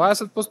се со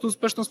 20%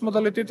 успешност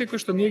модалитети кои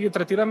што ние ги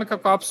третираме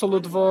како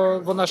апсолут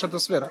во нашата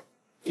сфера.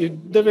 И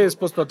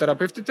 90% од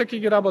терапевтите ќе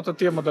ги работат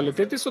тие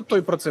модалитети со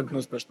тој процент на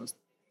успешност.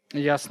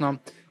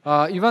 Јасно.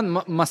 Иван,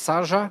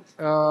 масажа,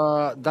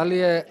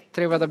 дали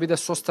треба да биде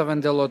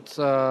составен дел од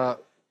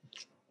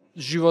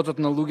животот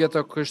на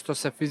луѓето кои што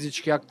се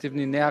физички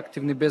активни,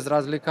 неактивни, без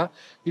разлика,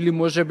 или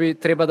можеби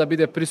треба да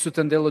биде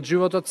присутен дел од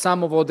животот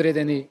само во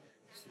одредени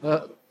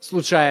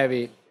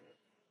случаеви?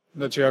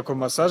 Значи, ако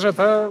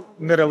масажата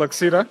не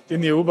релаксира и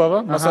не е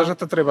убава,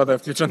 масажата треба да е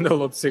вклучен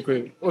дел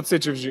од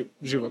сечив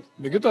живот.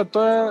 Меѓутоа,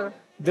 тоа е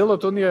дел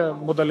од оние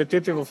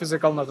модалитети во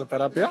физикалната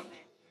терапија,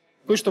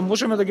 кои што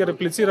можеме да ги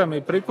реплицираме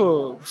и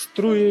преку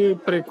струи,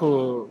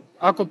 преку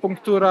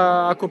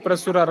акупунктура,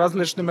 акупресура,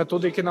 различни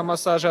методики на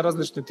масажа,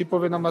 различни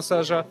типови на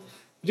масажа,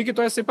 бидејќи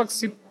тоа е сепак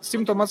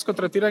симптоматско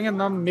третирање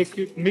на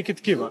меки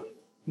ткива.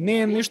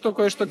 Не е нешто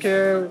кое што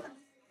ќе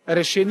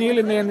решение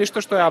или не е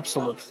нешто што е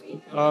апсолут.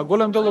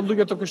 Голем дел од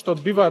луѓето кои што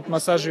одбиваат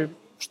масажи,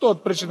 што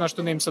од причина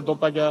што не им се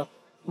допаѓа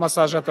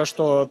масажата,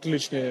 што од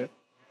лични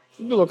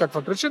било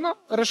каква причина,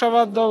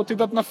 решаваат да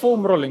отидат на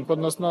foam rolling,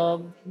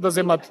 односно да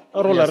земат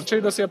ролерче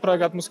и да се ја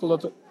прагаат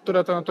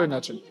мускулатурата на тој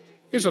начин.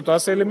 И со тоа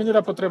се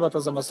елиминира потребата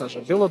за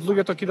масажа. Дел од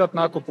луѓето кидат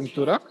на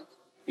акупунктура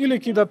или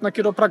кидат на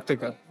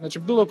киропрактика. Значи,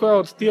 било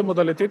која од тие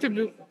модалитети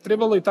би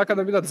требало и така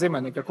да бидат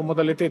земени како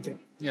модалитети.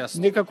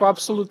 Не како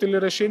апсолут или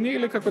решение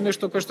или како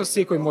нешто кое што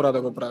секој мора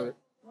да го прави.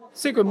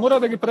 Секој мора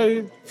да ги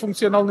прави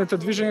функционалните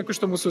движења кои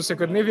што му се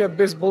секојдневија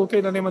без болка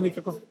и да нема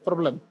никаков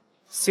проблем.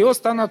 Се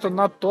останато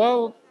над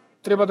тоа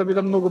треба да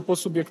биде многу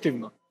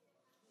посубјективно.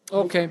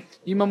 Океј,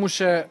 имам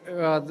уште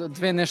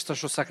две нешта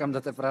што сакам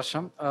да те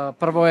прашам.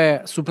 Прво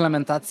е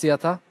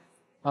суплементацијата.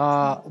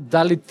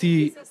 Дали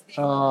ти,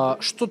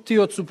 што ти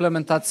од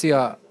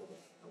суплементација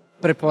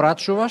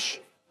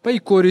препорачуваш, па и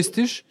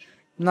користиш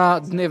на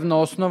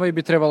дневна основа и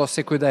би требало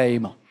секој да ја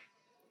има?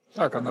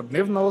 Така, на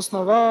дневна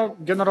основа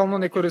генерално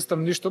не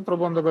користам ништо,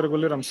 пробувам да го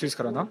регулирам со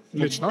исхрана,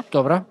 лично.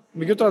 Добра.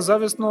 Меѓутоа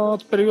зависно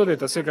од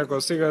периодите,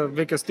 секако сега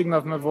веќе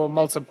стигнавме во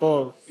малце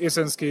по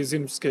есенски и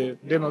зимски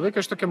денови,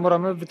 кај што ќе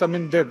мораме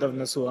витамин Д да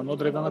внесуваме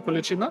одредена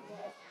количина.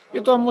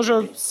 И тоа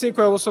може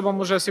секоја особа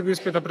може да се го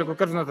испита преку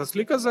крвната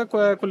слика за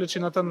која е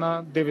количината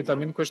на Д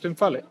витамин кој што им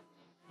фали.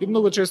 И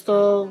многу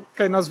често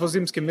кај нас во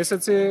зимски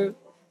месеци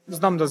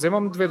знам да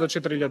земам 2 до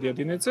 4000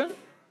 единици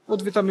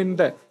од витамин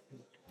Д.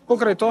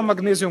 Покрај тоа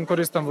магнезиум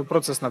користам во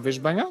процес на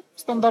вежбање.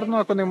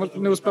 Стандардно, ако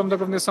не успеам да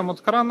го внесам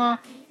од храна,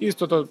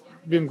 истото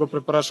би им го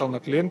препорачал на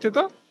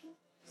клиентите.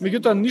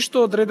 Меѓутоа,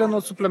 ништо одредено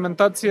од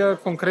суплементација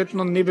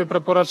конкретно не би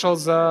препорачал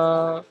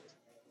за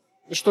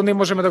што не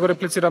можеме да го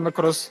реплицираме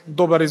кроз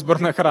добар избор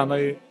на храна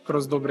и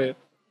кроз добри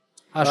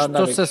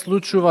што се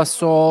случува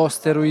со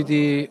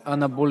стероиди,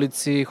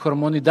 анаболици,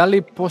 хормони?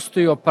 Дали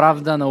постои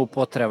оправдана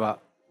употреба?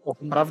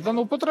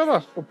 Оправдана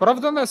употреба?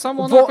 Оправдана е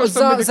само она кој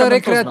што е за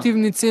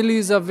рекреативни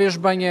цели, за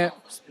вежбање,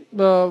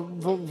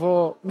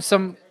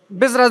 мислам,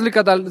 без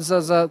разлика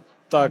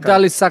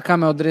дали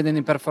сакаме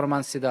одредени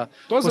перформанси да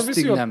тоа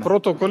постигнеме. зависи од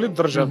протоколи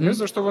државни,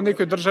 зашто во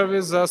некои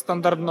држави за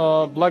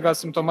стандардно блага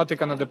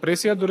симптоматика на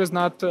депресија дури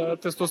знаат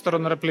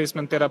тестостерон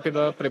реплейсмент терапија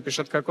да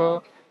препишат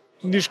како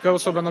нишка,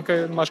 особено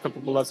кај машка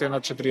популација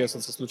над 40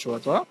 се случува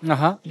тоа.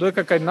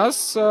 Додека кај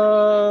нас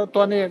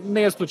тоа не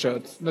е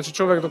случајот. Значи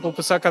човек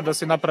доколку сака да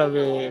си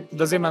направи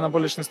да земе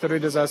анаболични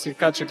стероиди за да си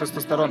качи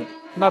тестостерон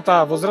на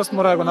таа возраст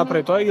мора да го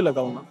направи тоа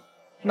илегално.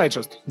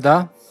 Најчесто.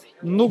 Да.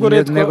 Многу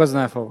ретко не го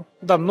знаев ово.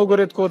 Да, многу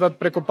ретко одат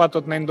преку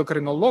патот на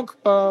ендокринолог,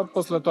 па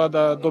после тоа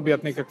да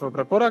добијат некаква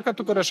препорака,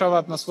 туку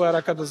решаваат на своја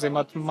рака да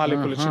земат мали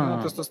количини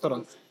на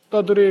тестостерон.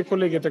 Тоа дури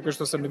колегите кои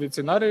што се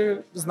медицинари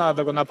знаат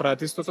да го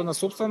направат истото на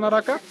сопствена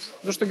рака,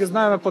 зашто ги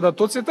знаеме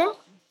податоците,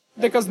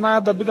 дека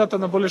знаат да бидат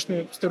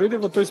анаболични стероиди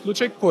во тој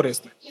случај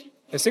корисни.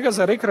 Сега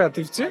за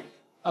рекреативци,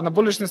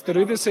 анаболични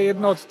стероиди се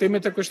една од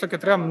темите кои што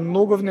ќе треба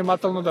многу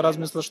внимателно да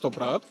размислат што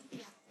прават,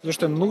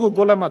 зашто е многу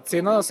голема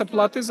цена да се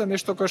плати за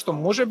нешто кое што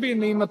можеби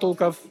не има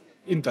толкав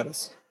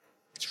интерес.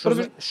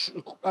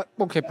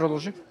 Океј,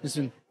 продолжи.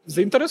 Извини.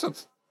 За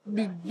интересот?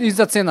 И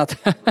за цената.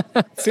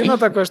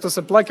 Цената која што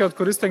се плаќа од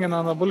користење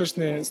на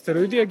анаболични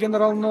стероиди е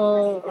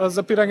генерално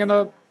запирање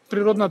на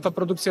природната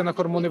продукција на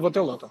хормони во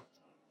телото.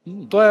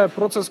 Тоа е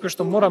процес кој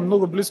што мора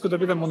многу блиско да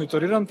биде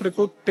мониториран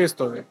преку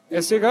тестови.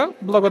 Сега,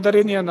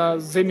 благодарение на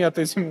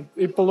земјата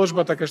и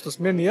положбата кај што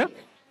сме ние,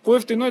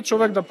 поевтино е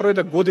човек да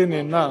пројде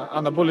години на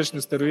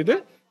анаболични стероиди,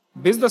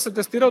 без да се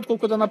тестира,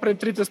 отколку да направи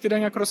 3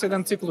 тестирања кроз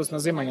еден циклус на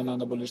земање на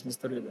анаболични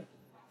стероиди.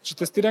 Че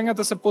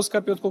тестирањата се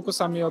поскапи отколку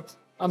самиот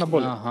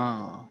анаболик.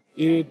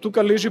 И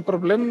тука лежи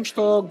проблем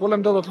што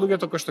голем дел од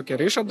луѓето кои што ќе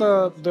решат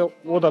да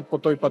одат по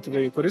тој пат и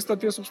да ги користат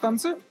тие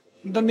супстанци,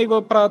 да не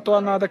го прават тоа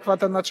на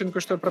адекватен начин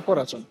кој што е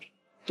препорачан.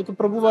 Туку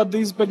пробуваат да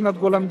избегнат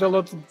голем дел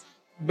од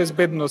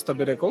безбедноста,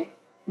 би рекол,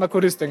 на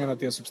користење на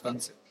тие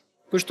супстанци,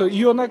 кои што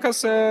и онака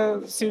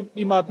си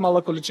имаат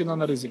мала количина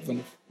на ризик во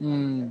нив.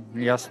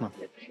 Јасно.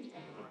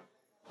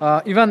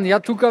 Иван,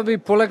 ја тука би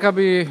полека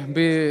би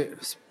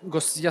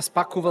ја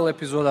спакувал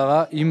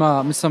епизодава.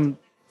 Има, мислам,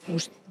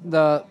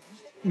 да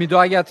ми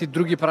доаѓаат и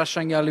други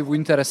прашања, али во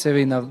интерес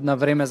еве и на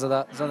време за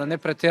да не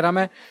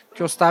претераме,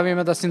 ќе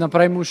оставиме да си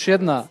направиме уште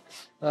една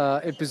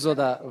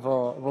епизода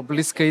во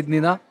блиска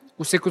иднина.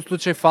 У секој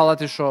случај фала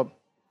ти што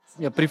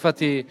ја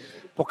прифати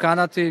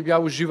поканата и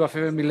ја уживав,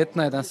 еве ми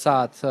летна еден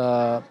саат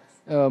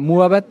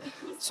муабет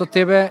со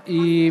тебе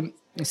и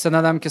се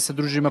надам ќе се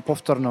дружиме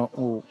повторно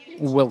у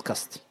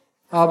Wellcast.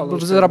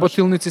 За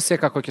работилници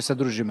секако ќе се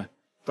дружиме.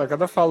 Така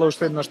да, фала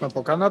уште еднаш на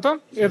поканата.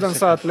 Еден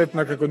саат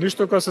летна како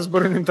ништо, кога се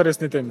збори на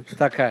интересни теми.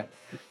 Така е.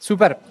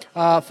 Супер.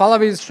 Фала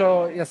ви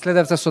што ја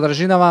следевте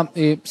содржинава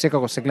и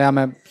секако се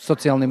гледаме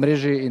социјални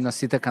мрежи и на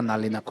сите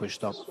канали на кои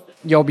што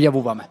ја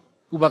објавуваме.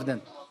 Убав ден.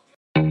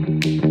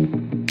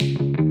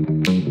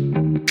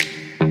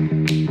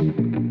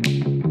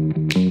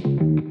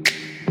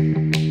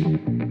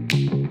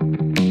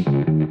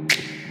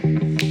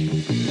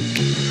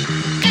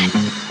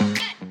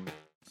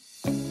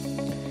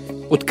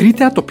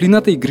 Открите ја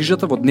топлината и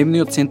грижата во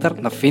дневниот центар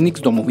на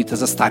Феникс домовите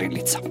за стари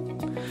лица.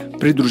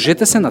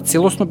 Придружете се на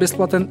целосно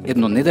бесплатен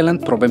еднонеделен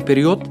пробен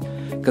период,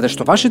 каде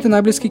што вашите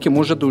најблиски ќе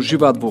можат да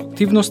уживаат во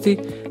активности,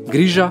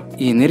 грижа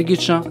и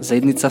енергична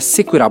заедница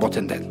секој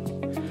работен ден.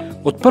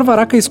 Од прва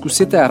рака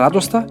искусете ја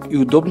радоста и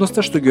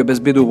удобноста што ги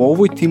обезбедува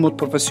овој тим од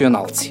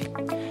професионалци.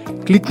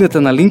 Кликнете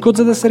на линкот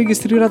за да се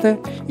регистрирате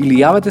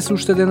или јавете се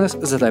уште денес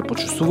за да ја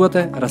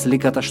почувствувате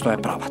разликата што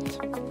ја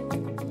прават.